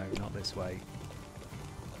 not this way.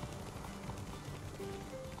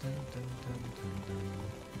 Dun, dun, dun, dun, dun.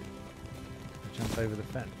 Jump over the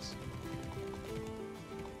fence.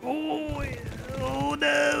 Oh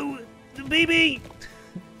no! The Bibi!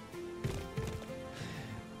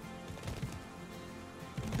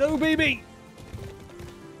 No, Bibi!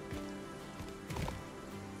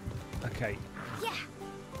 Okay. Yeah.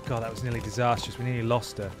 God, that was nearly disastrous. We nearly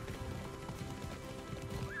lost her.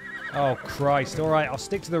 Oh Christ! All right, I'll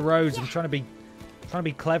stick to the roads. I'm trying to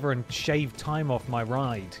be clever and shave time off my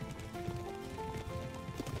ride.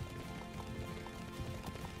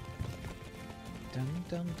 Dun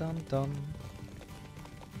dun dun dun.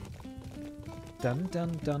 Dun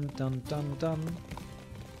dun dun dun dun dun.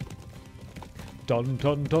 Dun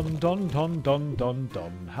dun dun dun dun dun dun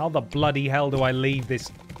dun. How the bloody hell do I leave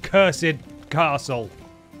this cursed castle?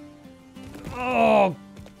 Oh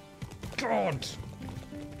God!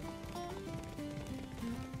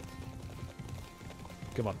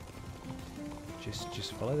 Come on.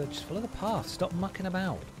 Just follow the path. Stop mucking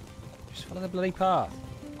about. Just follow the bloody path.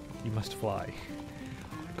 You must fly.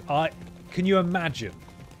 Can you imagine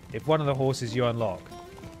if one of the horses you unlock?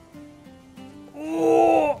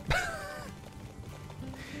 Oh!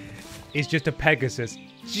 It's just a Pegasus.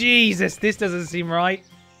 Jesus, this doesn't seem right.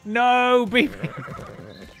 No, Bibi.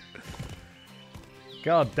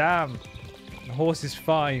 God damn. The horse is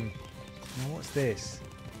fine. Now, what's this?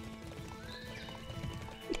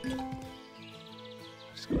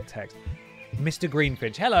 Just got a text. Mr.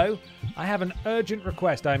 Greenfinch, hello. I have an urgent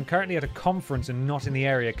request. I am currently at a conference and not in the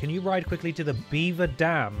area. Can you ride quickly to the Beaver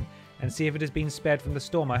Dam and see if it has been spared from the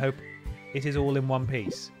storm? I hope it is all in one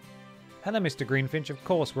piece. Hello, Mr. Greenfinch. Of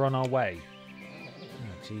course, we're on our way.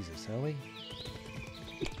 Oh, Jesus, are we?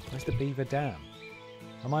 Where's the Beaver Dam?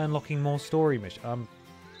 Am I unlocking more story missions?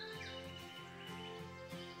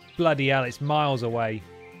 Bloody hell, it's miles away.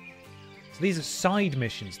 So these are side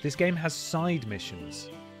missions. This game has side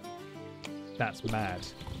missions. That's mad.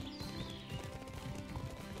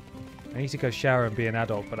 I need to go shower and be an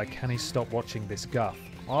adult, but I can't stop watching this guff.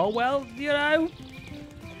 Oh, well, you know.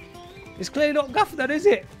 It's clearly not guff then, is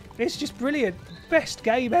it? It's just brilliant. Best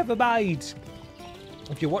game ever made.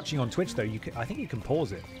 If you're watching on Twitch, though, I think you can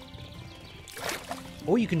pause it.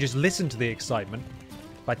 Or you can just listen to the excitement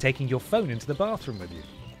by taking your phone into the bathroom with you.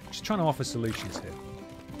 Just trying to offer solutions here.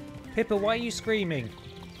 Pippa, why are you screaming?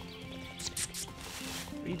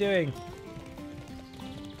 What are you doing?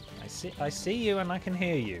 I see you and I can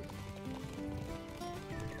hear you.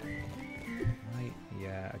 Right,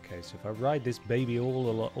 yeah, okay, so if I ride this baby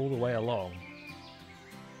all the way along...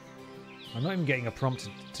 I'm not even getting a prompt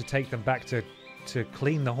to take them back to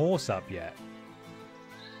clean the horse up yet.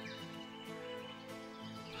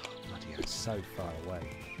 Oh, bloody hell, it's so far away.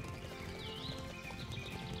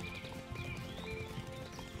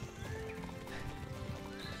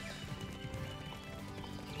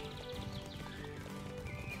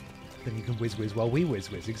 Then you can whiz while we whiz.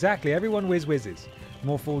 Exactly, everyone whizzes.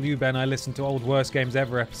 More fool you, Ben. I listen to old Worst Games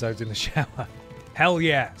Ever episodes in the shower. Hell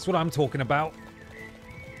yeah, that's what I'm talking about.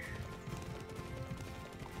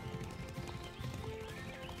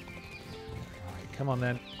 Right, come on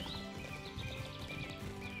then.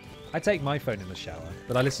 I take my phone in the shower,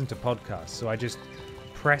 but I listen to podcasts, so I just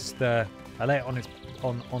press I lay it on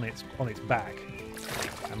its back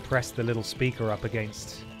and press the little speaker up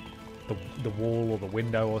against the wall or the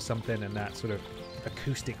window or something, and that sort of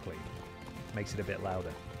acoustically makes it a bit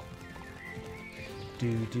louder.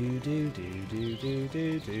 Do do do do do do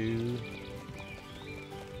do do.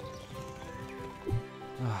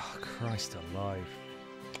 Oh, Christ alive.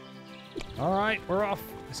 Alright, we're off.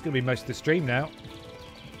 It's going to be most of the stream now.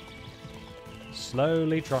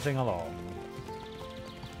 Slowly trotting along.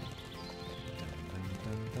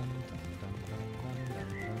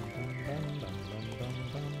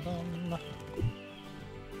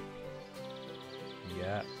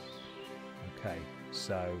 Yeah. Okay,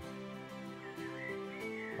 so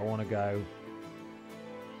I want to go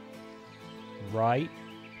right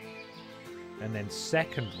and then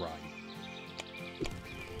second right.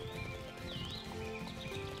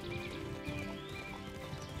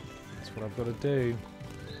 That's what I've got to do.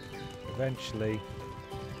 Eventually,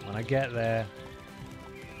 when I get there.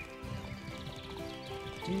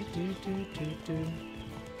 Do, do, do, do, do.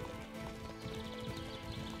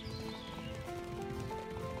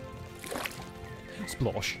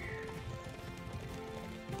 Splosh.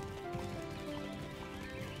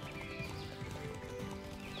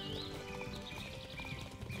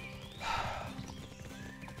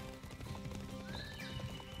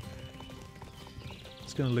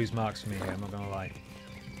 It's going to lose marks for me here, I'm not going to lie.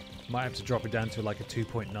 Might have to drop it down to like a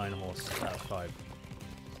 2.9 horse out of 5.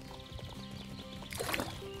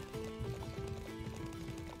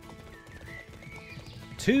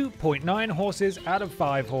 .9 horses out of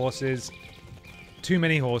 5 horses. Too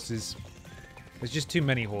many horses. There's just too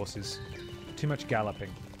many horses. Too much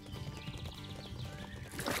galloping.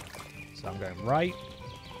 So I'm going right.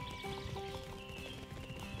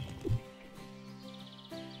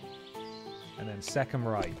 And then second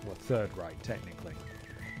right, or third right, technically.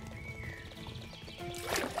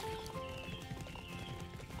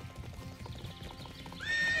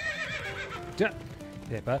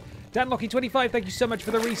 Pippa. DanLocky25, thank you so much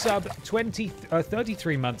for the resub.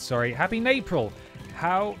 33 months, sorry. Happy April.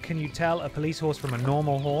 How can you tell a police horse from a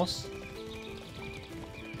normal horse?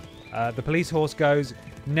 The police horse goes,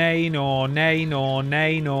 nay, nor, nay, nor,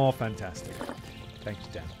 nay, nor. Fantastic. Thank you,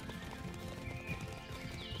 Dan.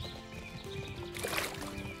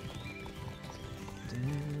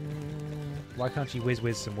 Why can't you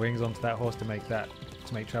whiz some wings onto that horse to make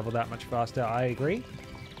travel that much faster? I agree.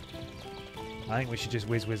 I think we should just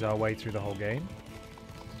whiz our way through the whole game.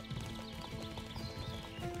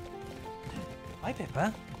 Hi,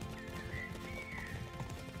 Pippa.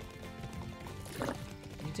 What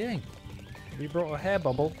are you doing? Have you brought a hair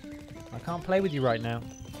bubble? I can't play with you right now.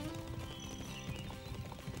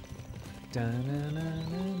 Flippin'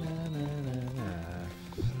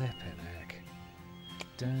 heck.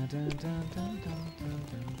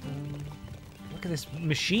 Look at this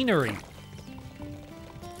machinery.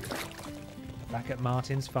 Back at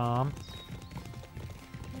Martin's farm.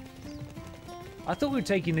 I thought we were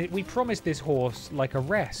taking it. We promised this horse like a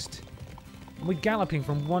rest. And we're galloping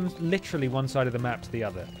from literally one side of the map to the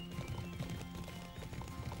other.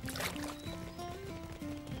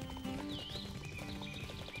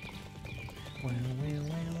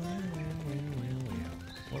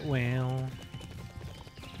 Well.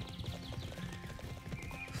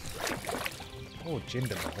 Poor Jinder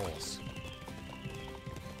the horse.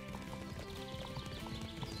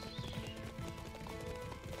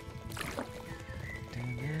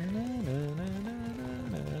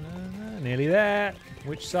 Nearly there.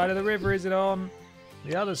 Which side of the river is it on?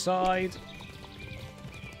 The other side.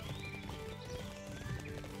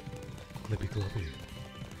 Clippy cloppy.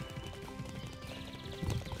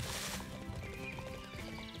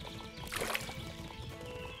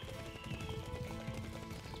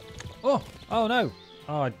 Oh no.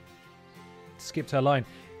 Oh, I skipped her line.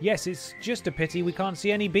 Yes, it's just a pity we can't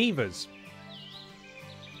see any beavers.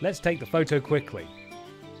 Let's take the photo quickly.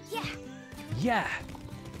 Yeah. Yeah.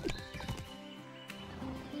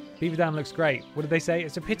 Beaver Dam looks great. What did they say?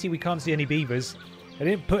 It's a pity we can't see any beavers. They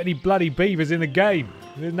didn't put any bloody beavers in the game.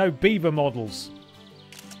 There's no beaver models.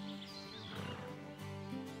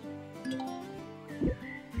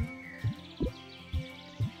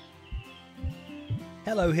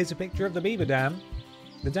 Hello, here's a picture of the beaver dam.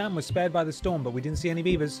 The dam was spared by the storm, but we didn't see any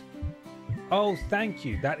beavers. Oh, thank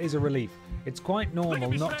you. That is a relief. It's quite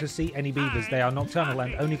normal not to see any beavers. They are nocturnal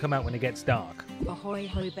and only come out when it gets dark. Ahoy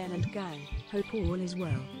ho Ben and gang. Hope all is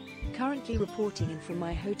well. Currently reporting in from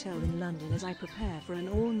my hotel in London as I prepare for an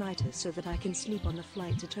all-nighter so that I can sleep on the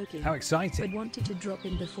flight to Tokyo. How exciting. But wanted to drop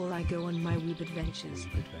in before I go on my weeb adventures.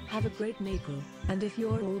 Have a great April, and if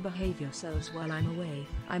you'll all behave yourselves while I'm away,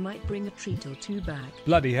 I might bring a treat or two back.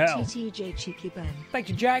 Bloody hell. TTJ Cheeky Ben. Thank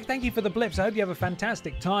you, Jack. Thank you for the blips. I hope you have a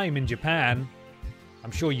fantastic time in Japan.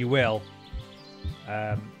 I'm sure you will.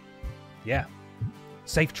 Yeah.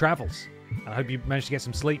 Safe travels. I hope you managed to get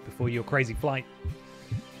some sleep before your crazy flight.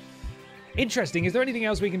 Interesting. Is there anything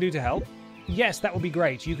else we can do to help? Yes, that would be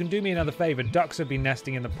great. You can do me another favour. Ducks have been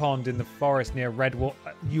nesting in the pond in the forest near Redwall.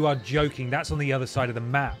 You are joking. That's on the other side of the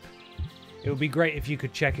map. It would be great if you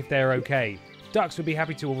could check if they're okay. Ducks would be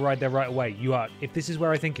happy to arrive there right away. You are. If this is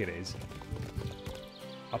where I think it is.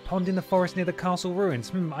 A pond in the forest near the castle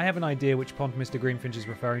ruins. I have an idea which pond Mr. Greenfinch is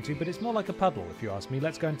referring to, but it's more like a puddle, if you ask me.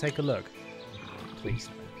 Let's go and take a look. Please.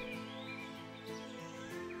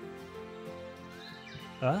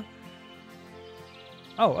 Huh?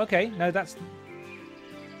 Oh, okay. No, that's...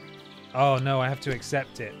 Oh, no, I have to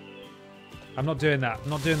accept it. I'm not doing that. I'm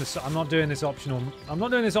not doing this optional... I'm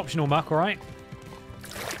not doing this optional muck, alright?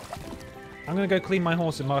 I'm going to go clean my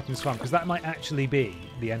horse at Martin's farm, because that might actually be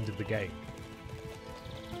the end of the game.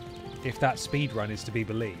 If that speedrun is to be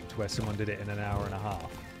believed, where someone did it in an hour and a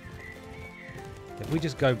half. If we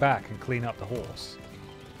just go back and clean up the horse...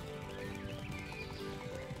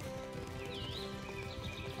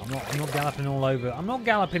 I'm not galloping all over. I'm not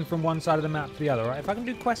galloping from one side of the map to the other, right? If I can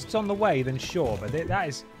do quests on the way, then sure. But that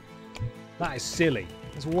is silly.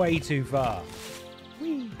 That's way too far.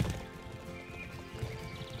 Whee.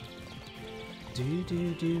 Do.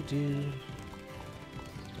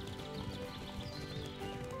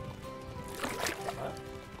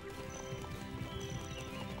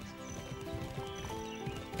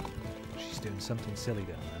 She's doing something silly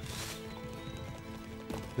down there.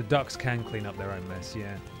 The ducks can clean up their own mess,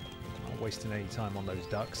 yeah. Not wasting any time on those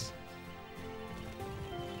ducks.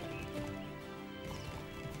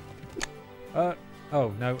 Oh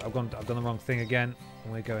no, I've done the wrong thing again.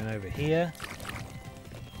 And we're going over here.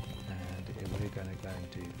 And we're going to go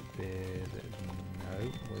and do this. No,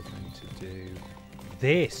 we're going to do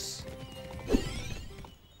this.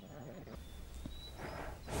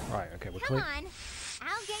 Right, okay, Come on,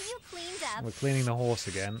 I'll get you cleaned up. We're cleaning the horse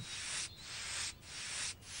again.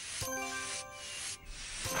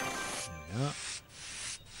 There we are.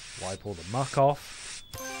 Wipe all the muck off.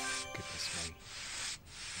 Goodness me.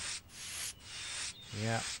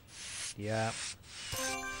 Yeah. Yeah.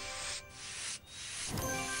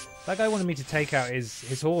 That guy wanted me to take out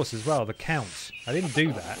his horse as well, the Count. I didn't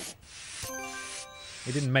do that.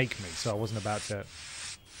 He didn't make me, so I wasn't about to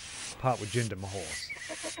part with Jinder, my horse.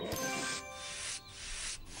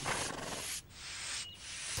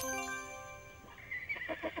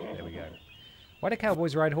 There we go. Why do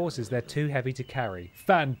cowboys ride horses? They're too heavy to carry.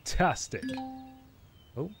 Fantastic.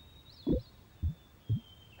 Oh.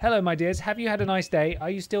 Hello, my dears. Have you had a nice day? Are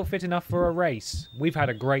you still fit enough for a race? We've had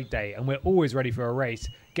a great day, and we're always ready for a race.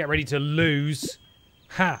 Get ready to lose.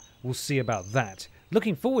 Ha! We'll see about that.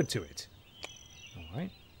 Looking forward to it. All right.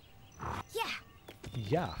 Yeah.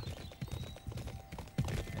 Yeah.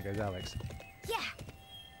 There goes Alex. Yeah.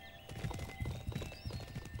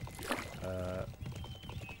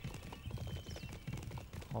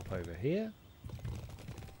 Hop over here.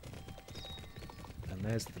 And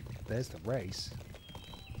there's the race.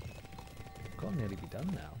 Got to nearly be done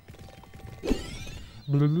now.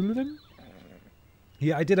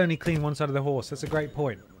 Yeah, I did only clean one side of the horse. That's a great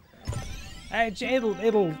point.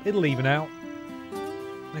 It'll even out.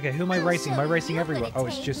 Okay, who am I racing? Am I racing everyone? Oh,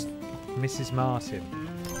 it's just Mrs. Martin.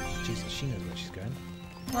 Jesus, she knows where she's going.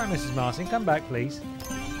 All right, Mrs. Martin, come back, please.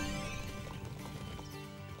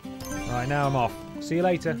 All right, now I'm off. See you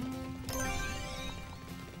later.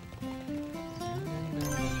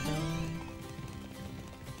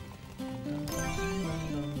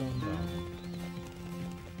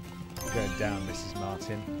 Going down, Mrs.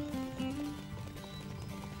 Martin.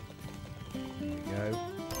 There we go.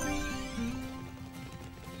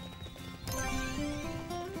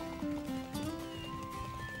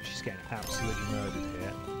 She's getting absolutely murdered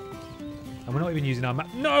here. And we're not even using our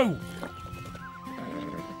map. No!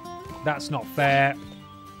 That's not fair.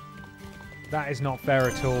 That is not fair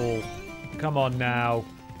at all. Come on now.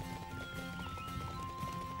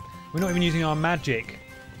 We're not even using our magic.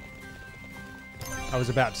 I was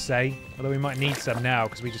about to say. Although we might need some now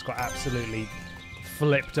because we just got absolutely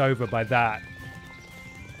flipped over by that.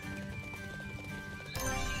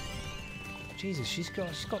 Jesus, she's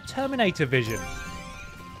got Terminator vision. Oh,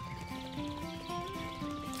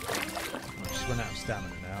 she's run out of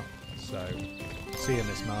stamina now. So, see you,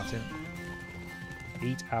 Miss Martin.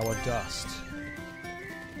 Eat our dust.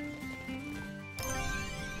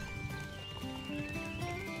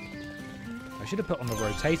 I should have put on the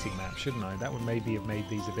rotating map, shouldn't I? That would maybe have made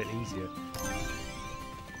these a bit easier.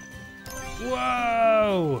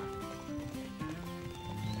 Whoa!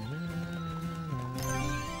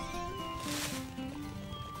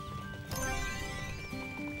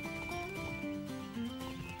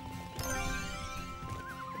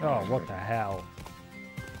 Oh, what the hell?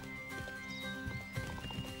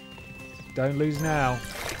 Don't lose now.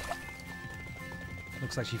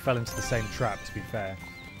 Looks like she fell into the same trap, to be fair.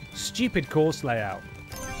 Stupid course layout.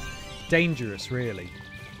 Dangerous, really.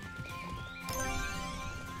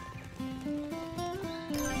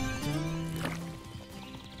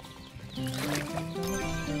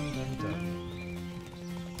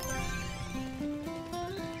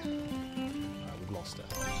 We've lost her.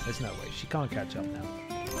 There's no way. She can't catch up now.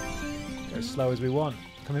 Go as slow as we want.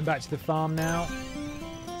 Coming back to the farm now.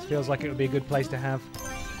 This feels like it would be a good place to have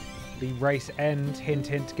the race end. Hint,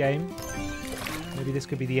 hint game. Maybe this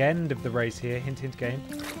could be the end of the race here. Hint, hint game.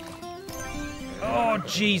 Oh,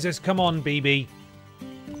 Jesus. Come on, Bibi.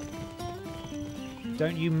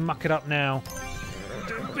 Don't you muck it up now.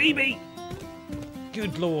 Bibi!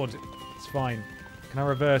 Good Lord. It's fine. Can I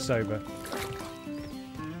reverse over?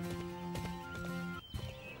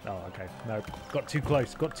 Oh, okay. No. Got too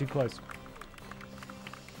close. Got too close.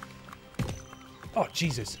 Oh,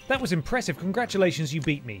 Jesus. That was impressive. Congratulations, you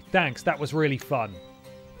beat me. Thanks. That was really fun.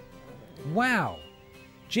 Wow.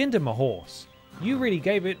 Jinder, my horse. You really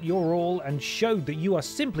gave it your all and showed that you are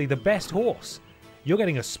simply the best horse. You're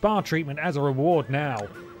getting a spa treatment as a reward now. Oh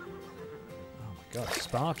my God,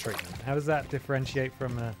 spa treatment. How does that differentiate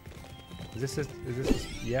from... Is this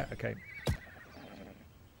yeah, okay.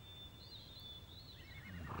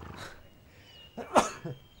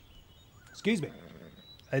 Excuse me.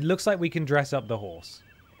 It looks like we can dress up the horse.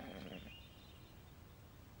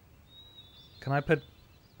 Can I put...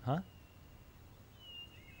 Huh?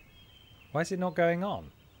 Why is it not going on?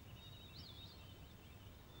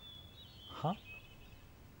 Huh?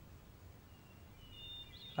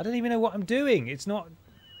 I don't even know what I'm doing. It's not...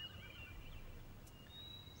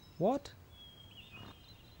 What?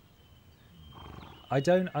 I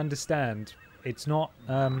don't understand. It's not...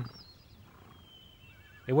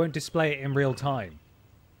 It won't display it in real time.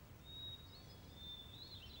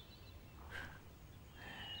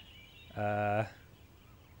 Oh,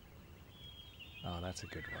 that's a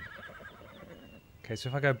good one. Okay, so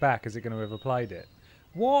if I go back, is it going to have applied it?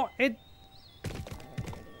 What? It...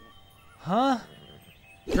 Huh?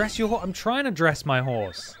 Dress your horse. I'm trying to dress my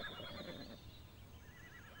horse.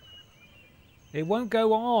 It won't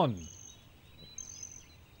go on.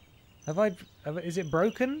 Is it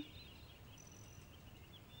broken?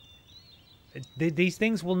 These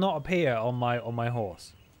things will not appear on my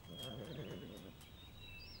horse.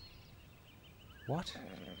 What?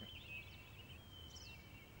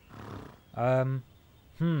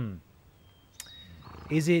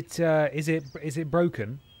 Is it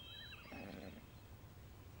broken?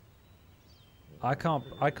 I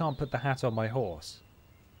can't put the hat on my horse.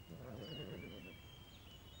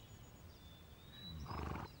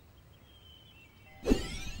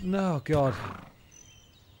 No, God.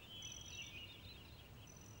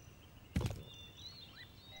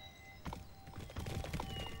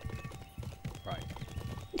 Right.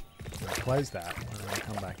 Close that and then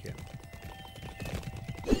come back in.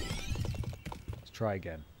 Let's try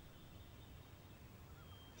again.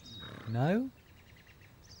 No?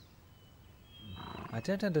 I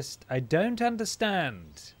don't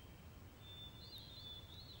understand.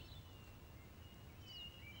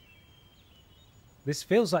 This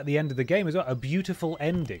feels like the end of the game as well. A beautiful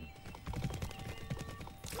ending.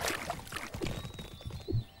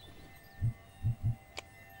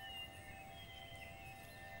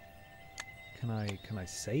 Can I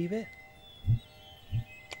save it?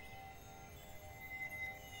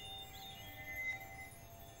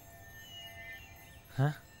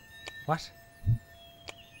 Huh? What?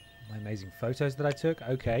 My amazing photos that I took.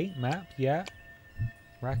 Okay, map, yeah.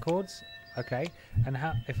 Records. Okay. And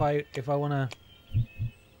how if I wanna,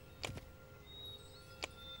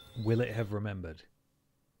 will it have remembered?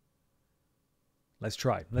 Let's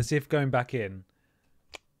try. Let's see if going back in,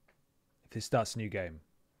 if it starts a new game,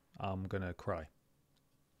 I'm gonna cry.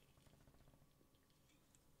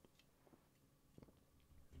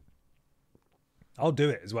 I'll do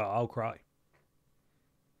it as well. I'll cry.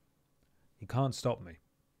 You can't stop me.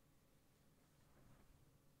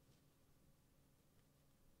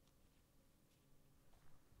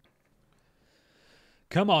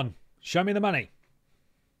 Come on, show me the money.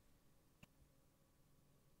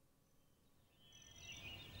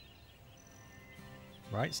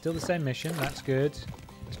 Right, still the same mission. That's good.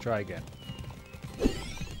 Let's try again.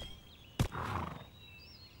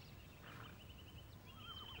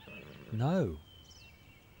 No.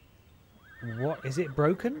 What? Is it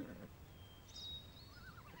broken?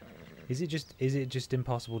 Is it just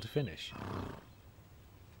impossible to finish?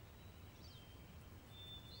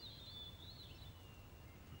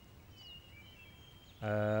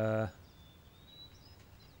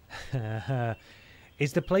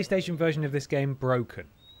 Is the PlayStation version of this game broken?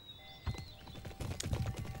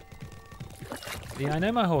 Yeah, I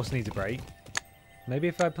know my horse needs a break. Maybe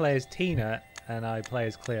if I play as Tina and I play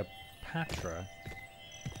as Cleopatra,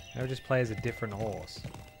 I'll just play as a different horse.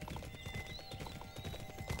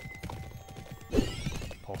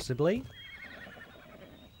 Possibly?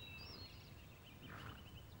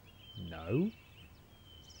 No.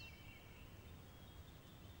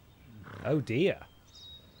 Oh dear.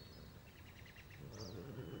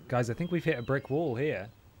 Guys, I think we've hit a brick wall here.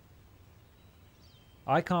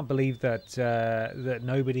 I can't believe that that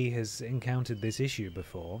nobody has encountered this issue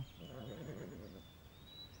before.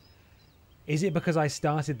 Is it because I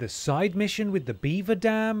started the side mission with the beaver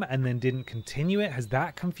dam and then didn't continue it? Has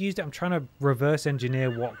that confused it? I'm trying to reverse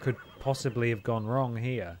engineer what could possibly have gone wrong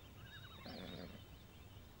here.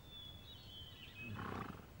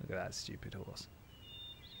 Look at that stupid horse.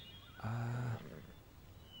 I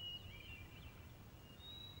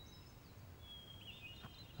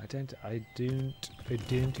don't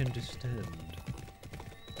understand.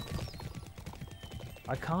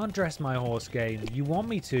 I can't dress my horse, game. You want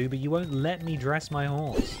me to, but you won't let me dress my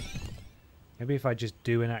horse. Maybe if I just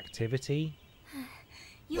do an activity.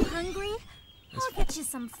 You hungry? I'll get you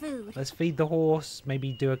some food. Let's feed the horse.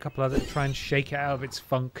 Maybe do a couple other, try and shake it out of its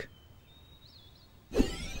funk.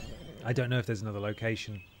 I don't know if there's another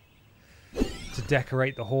location to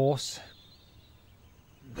decorate the horse.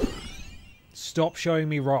 Stop showing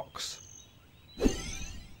me rocks.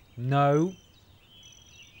 No.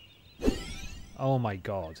 Oh my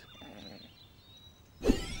god.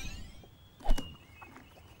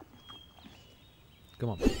 Come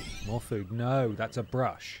on. More food. No, that's a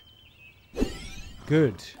brush.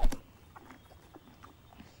 Good.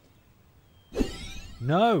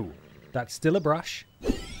 No. That's still a brush.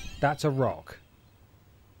 That's a rock.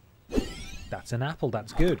 That's an apple.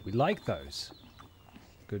 That's good. We like those.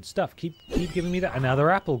 Good stuff. Keep giving me that. Another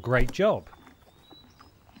apple. Great job.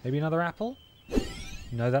 Maybe another apple?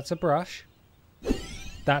 No, that's a brush.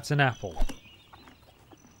 That's an apple.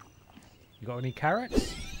 You got any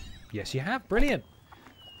carrots? Yes, you have. Brilliant.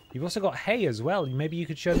 You've also got hay as well. Maybe you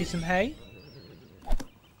could show me some hay?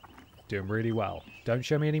 Doing really well. Don't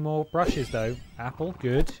show me any more brushes, though. Apple.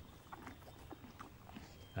 Good.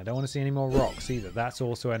 I don't want to see any more rocks either. That's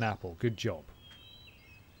also an apple. Good job.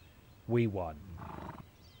 We won.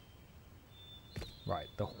 Right,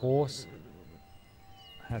 the horse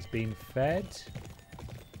has been fed.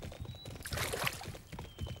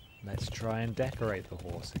 Let's try and decorate the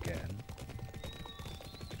horse again.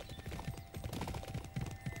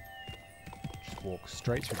 Just walk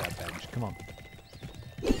straight through that bench. Come on.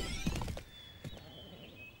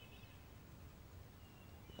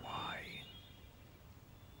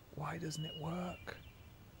 Why doesn't it work?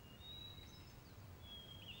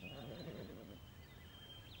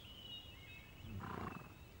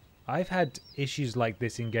 I've had issues like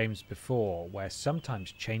this in games before, where sometimes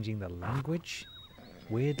changing the language,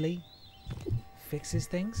 weirdly, fixes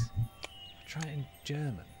things. Try it in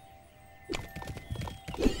German.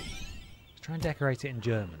 Let's try and decorate it in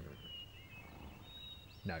German.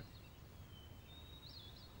 No.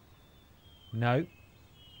 No.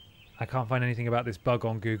 I can't find anything about this bug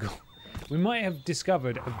on Google. We might have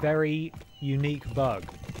discovered a very unique bug.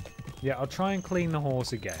 Yeah, I'll try and clean the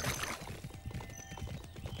horse again.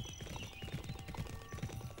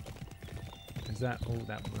 Is that... Oh,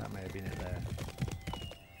 that may have been it there.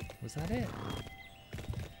 Was that it?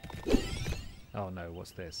 Oh no, what's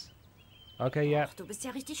this? Okay, yeah. Du bist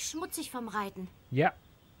ja richtig schmutzig vom Reiten. Yeah,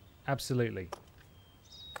 absolutely.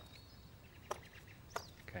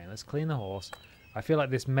 Okay, let's clean the horse. I feel like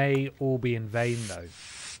this may all be in vain, though.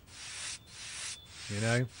 You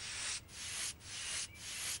know?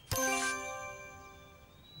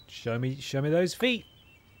 Show me those feet.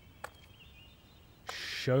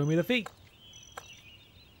 Show me the feet.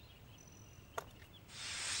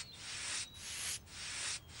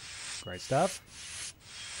 Great stuff.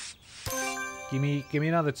 Give me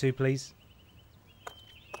another two, please.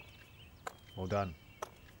 All done.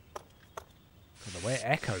 God, the way it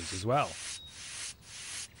echoes as well.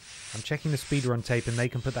 I'm checking the speedrun tape and they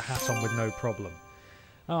can put the hat on with no problem.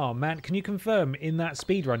 Oh man, can you confirm in that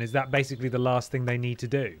speedrun, is that basically the last thing they need to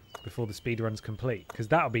do before the speedrun's complete? Because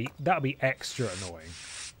that'll be extra annoying.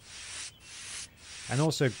 And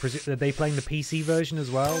also, are they playing the PC version as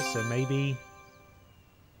well? So maybe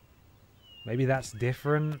that's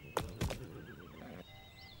different.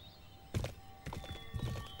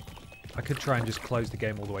 I could try and just close the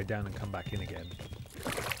game all the way down and come back in again.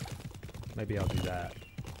 Maybe I'll do that.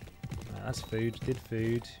 That's food. Did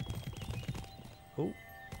food. Oh.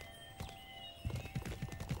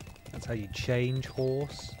 That's how you change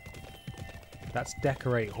horse. That's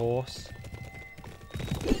decorate horse.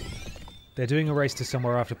 They're doing a race to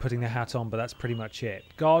somewhere after putting the hat on, but that's pretty much it.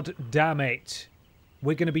 God damn it.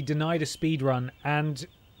 We're going to be denied a speedrun and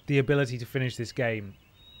the ability to finish this game.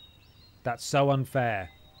 That's so unfair.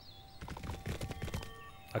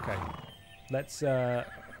 Okay. Let's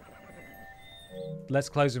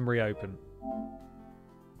close and reopen.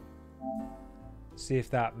 See if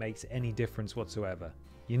that makes any difference whatsoever.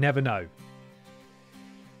 You never know.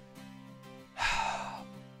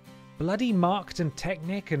 Bloody Marked and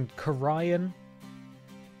Technic and Korean.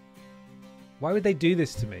 Why would they do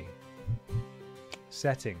this to me?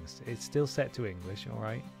 Settings. It's still set to English,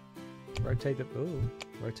 alright. Rotate the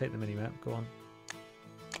minimap. Go on.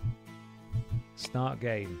 Start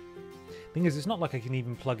game. Thing is, it's not like I can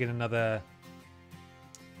even plug in another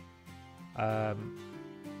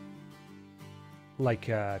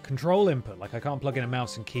control input. Like I can't plug in a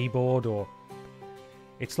mouse and keyboard, or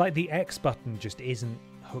it's like the X button just isn't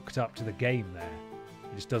hooked up to the game there.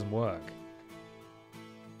 It just doesn't work.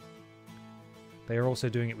 They are also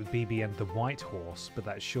doing it with Bibi and the White Horse, but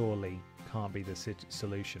that surely can't be the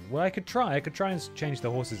solution. Well, I could try and change the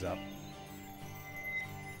horses up.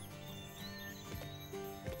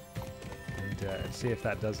 And see if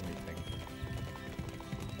that does anything.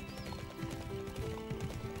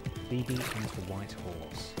 Bibi and the White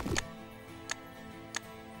Horse.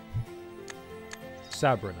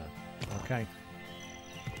 Sabrina. Okay.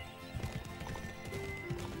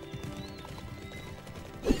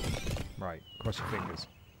 Right, cross your fingers.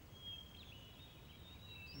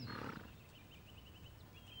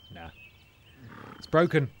 Nah. It's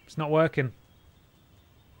broken. It's not working.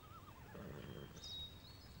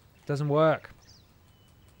 Doesn't work.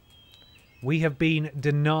 We have been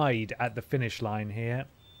denied at the finish line here.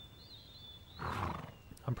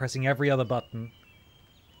 I'm pressing every other button.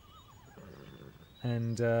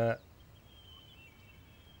 And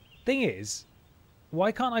thing is,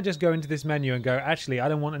 why can't I just go into this menu and go, actually, I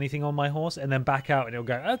don't want anything on my horse, and then back out and it'll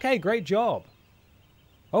go, okay, great job.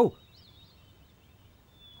 Oh.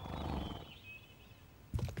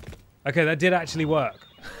 Okay, that did actually work.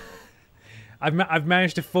 I've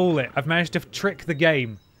managed to fool it. I've managed to trick the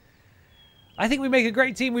game. I think we make a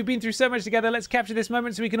great team. We've been through so much together. Let's capture this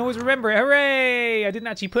moment so we can always remember it. Hooray! I didn't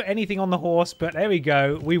actually put anything on the horse, but there we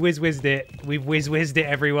go. We whiz-whizzed it. We've whiz-whizzed it,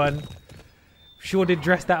 everyone. Sure did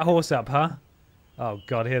dress that horse up, huh? Oh,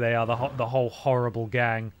 God, here they are, the whole horrible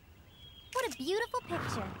gang. What a beautiful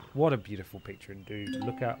picture. What a beautiful picture, and dude,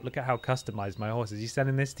 look at how customized my horse is. You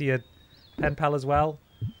sending this to your pen pal as well?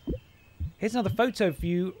 Here's another photo for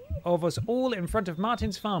you of us all in front of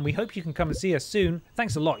Martin's farm. We hope you can come and see us soon.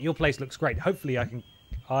 Thanks a lot. Your place looks great. Hopefully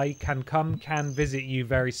I can visit you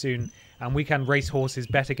very soon, and we can race horses,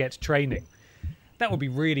 better get training. That would be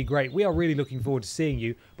really great. We are really looking forward to seeing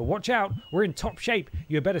you. But watch out, we're in top shape.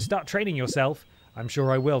 You better start training yourself. I'm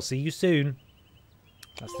sure I will. See you soon.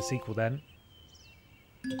 That's the sequel then.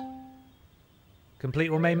 Complete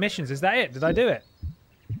all main missions. Is that it? Did I do it?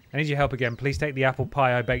 I need your help again. Please take the apple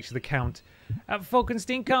pie I baked to the Count at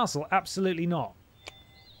Falkenstein Castle. Absolutely not.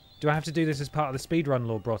 Do I have to do this as part of the speedrun,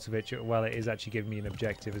 Lord Brotovich? Well, it is actually giving me an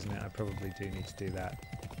objective, isn't it? I probably do need to do that.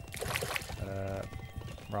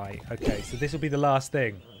 Right, okay. So this will be the last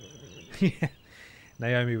thing. Yeah.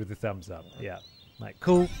 Naomi with the thumbs up. Yeah. Right,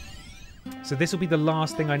 cool. So this will be the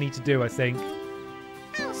last thing I need to do, I think.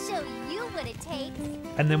 I'll show you what it takes.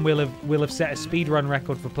 And then we'll have set a speedrun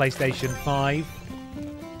record for PlayStation 5.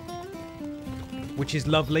 Which is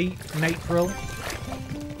lovely. NEIGHPRIL.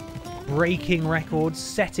 Breaking records,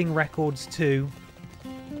 setting records too.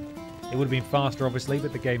 It would have been faster, obviously,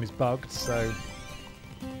 but the game is bugged, so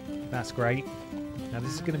that's great. Now,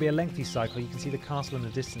 this is going to be a lengthy cycle. You can see the castle in the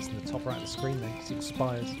distance in the top right of the screen there. You can see the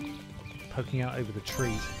spires poking out over the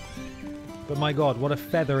trees. But my God, what a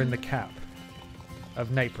feather in the cap of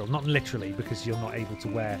NEIGHPRIL. Not literally, because you're not able to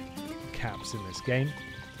wear caps in this game.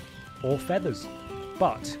 Or feathers.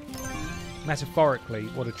 But metaphorically,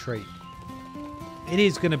 what a treat. It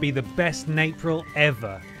is going to be the best NEIGHPRIL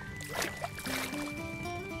ever.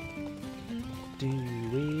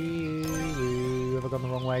 Have I gone the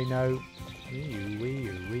wrong way? No.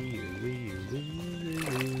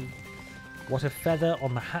 What a feather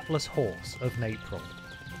on the hatless horse of NEIGHPRIL.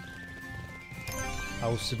 I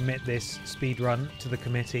will submit this speedrun to the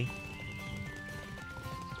committee.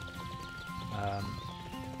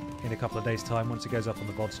 In a couple of days' time, once it goes up on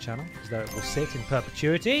the VODs channel, as though it will sit in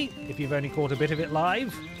perpetuity if you've only caught a bit of it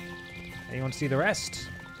live and you want to see the rest.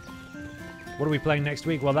 What are we playing next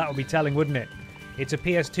week? Well, that would be telling, wouldn't it? It's a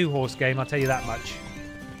PS2 horse game, I'll tell you that much.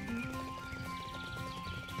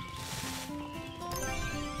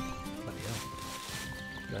 Bloody hell.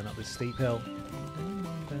 Going up this steep hill. Dun,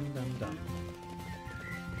 dun, dun, dun.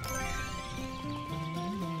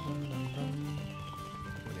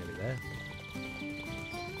 We're nearly there.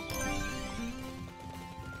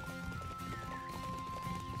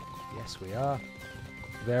 Yes, we are.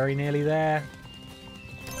 Very nearly there.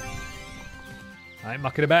 I ain't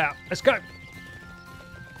mucking about. Let's go.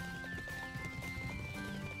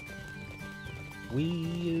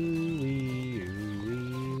 Wee.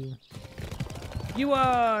 You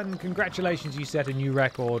won! Congratulations, you set a new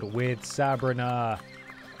record with Sabrina.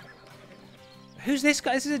 Who's this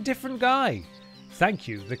guy? This is a different guy. Thank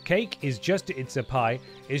you. The cake is it's a pie,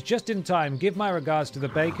 is just in time. Give my regards to the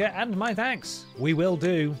baker and my thanks. We will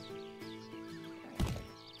do.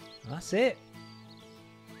 That's it.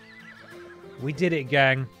 We did it,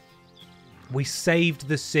 gang. We saved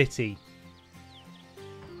the city.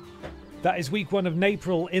 That is week 1 of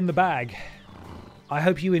NEIGHPRIL in the bag. I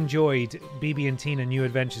hope you enjoyed Bibi and Tina New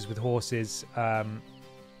Adventures with Horses. I'm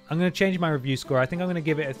going to change my review score. I think I'm going to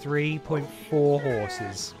give it a 3.4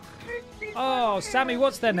 horses. Oh, Sammy,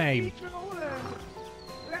 what's their name?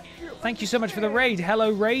 Thank you so much for the raid.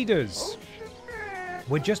 Hello, Raiders.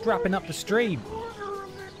 We're just wrapping up the stream.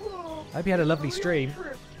 I hope you had a lovely stream.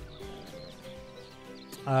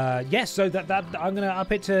 Yes, so that I'm going to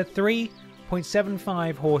up it to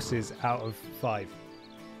 3.75 horses out of 5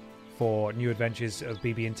 for New Adventures of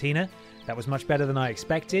Bibi and Tina. That was much better than I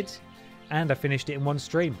expected, and I finished it in one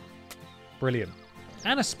stream. Brilliant.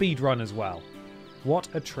 And a speed run as well. What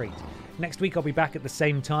a treat. Next week I'll be back at the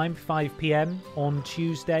same time, 5 PM on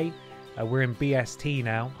Tuesday. We're in BST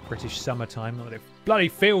now, British Summertime. It bloody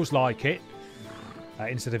feels like it.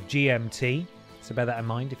 Instead of GMT. So bear that in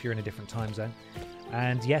mind if you're in a different time zone.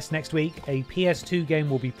 And yes, next week a PS2 game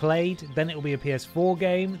will be played. Then it will be a PS4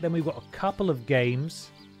 game. Then we've got a couple of games.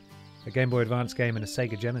 A Game Boy Advance game and a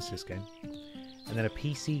Sega Genesis game. and then a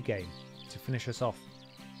PC game to finish us off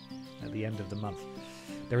at the end of the month.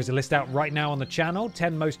 There is a list out right now on the channel.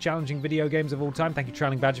 10 most challenging video games of all time. Thank you,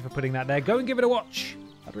 Trailing Badger, for putting that there. Go and give it a watch.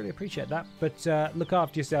 I'd really appreciate that. But look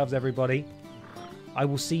after yourselves, everybody. I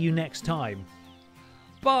will see you next time.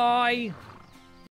 Bye!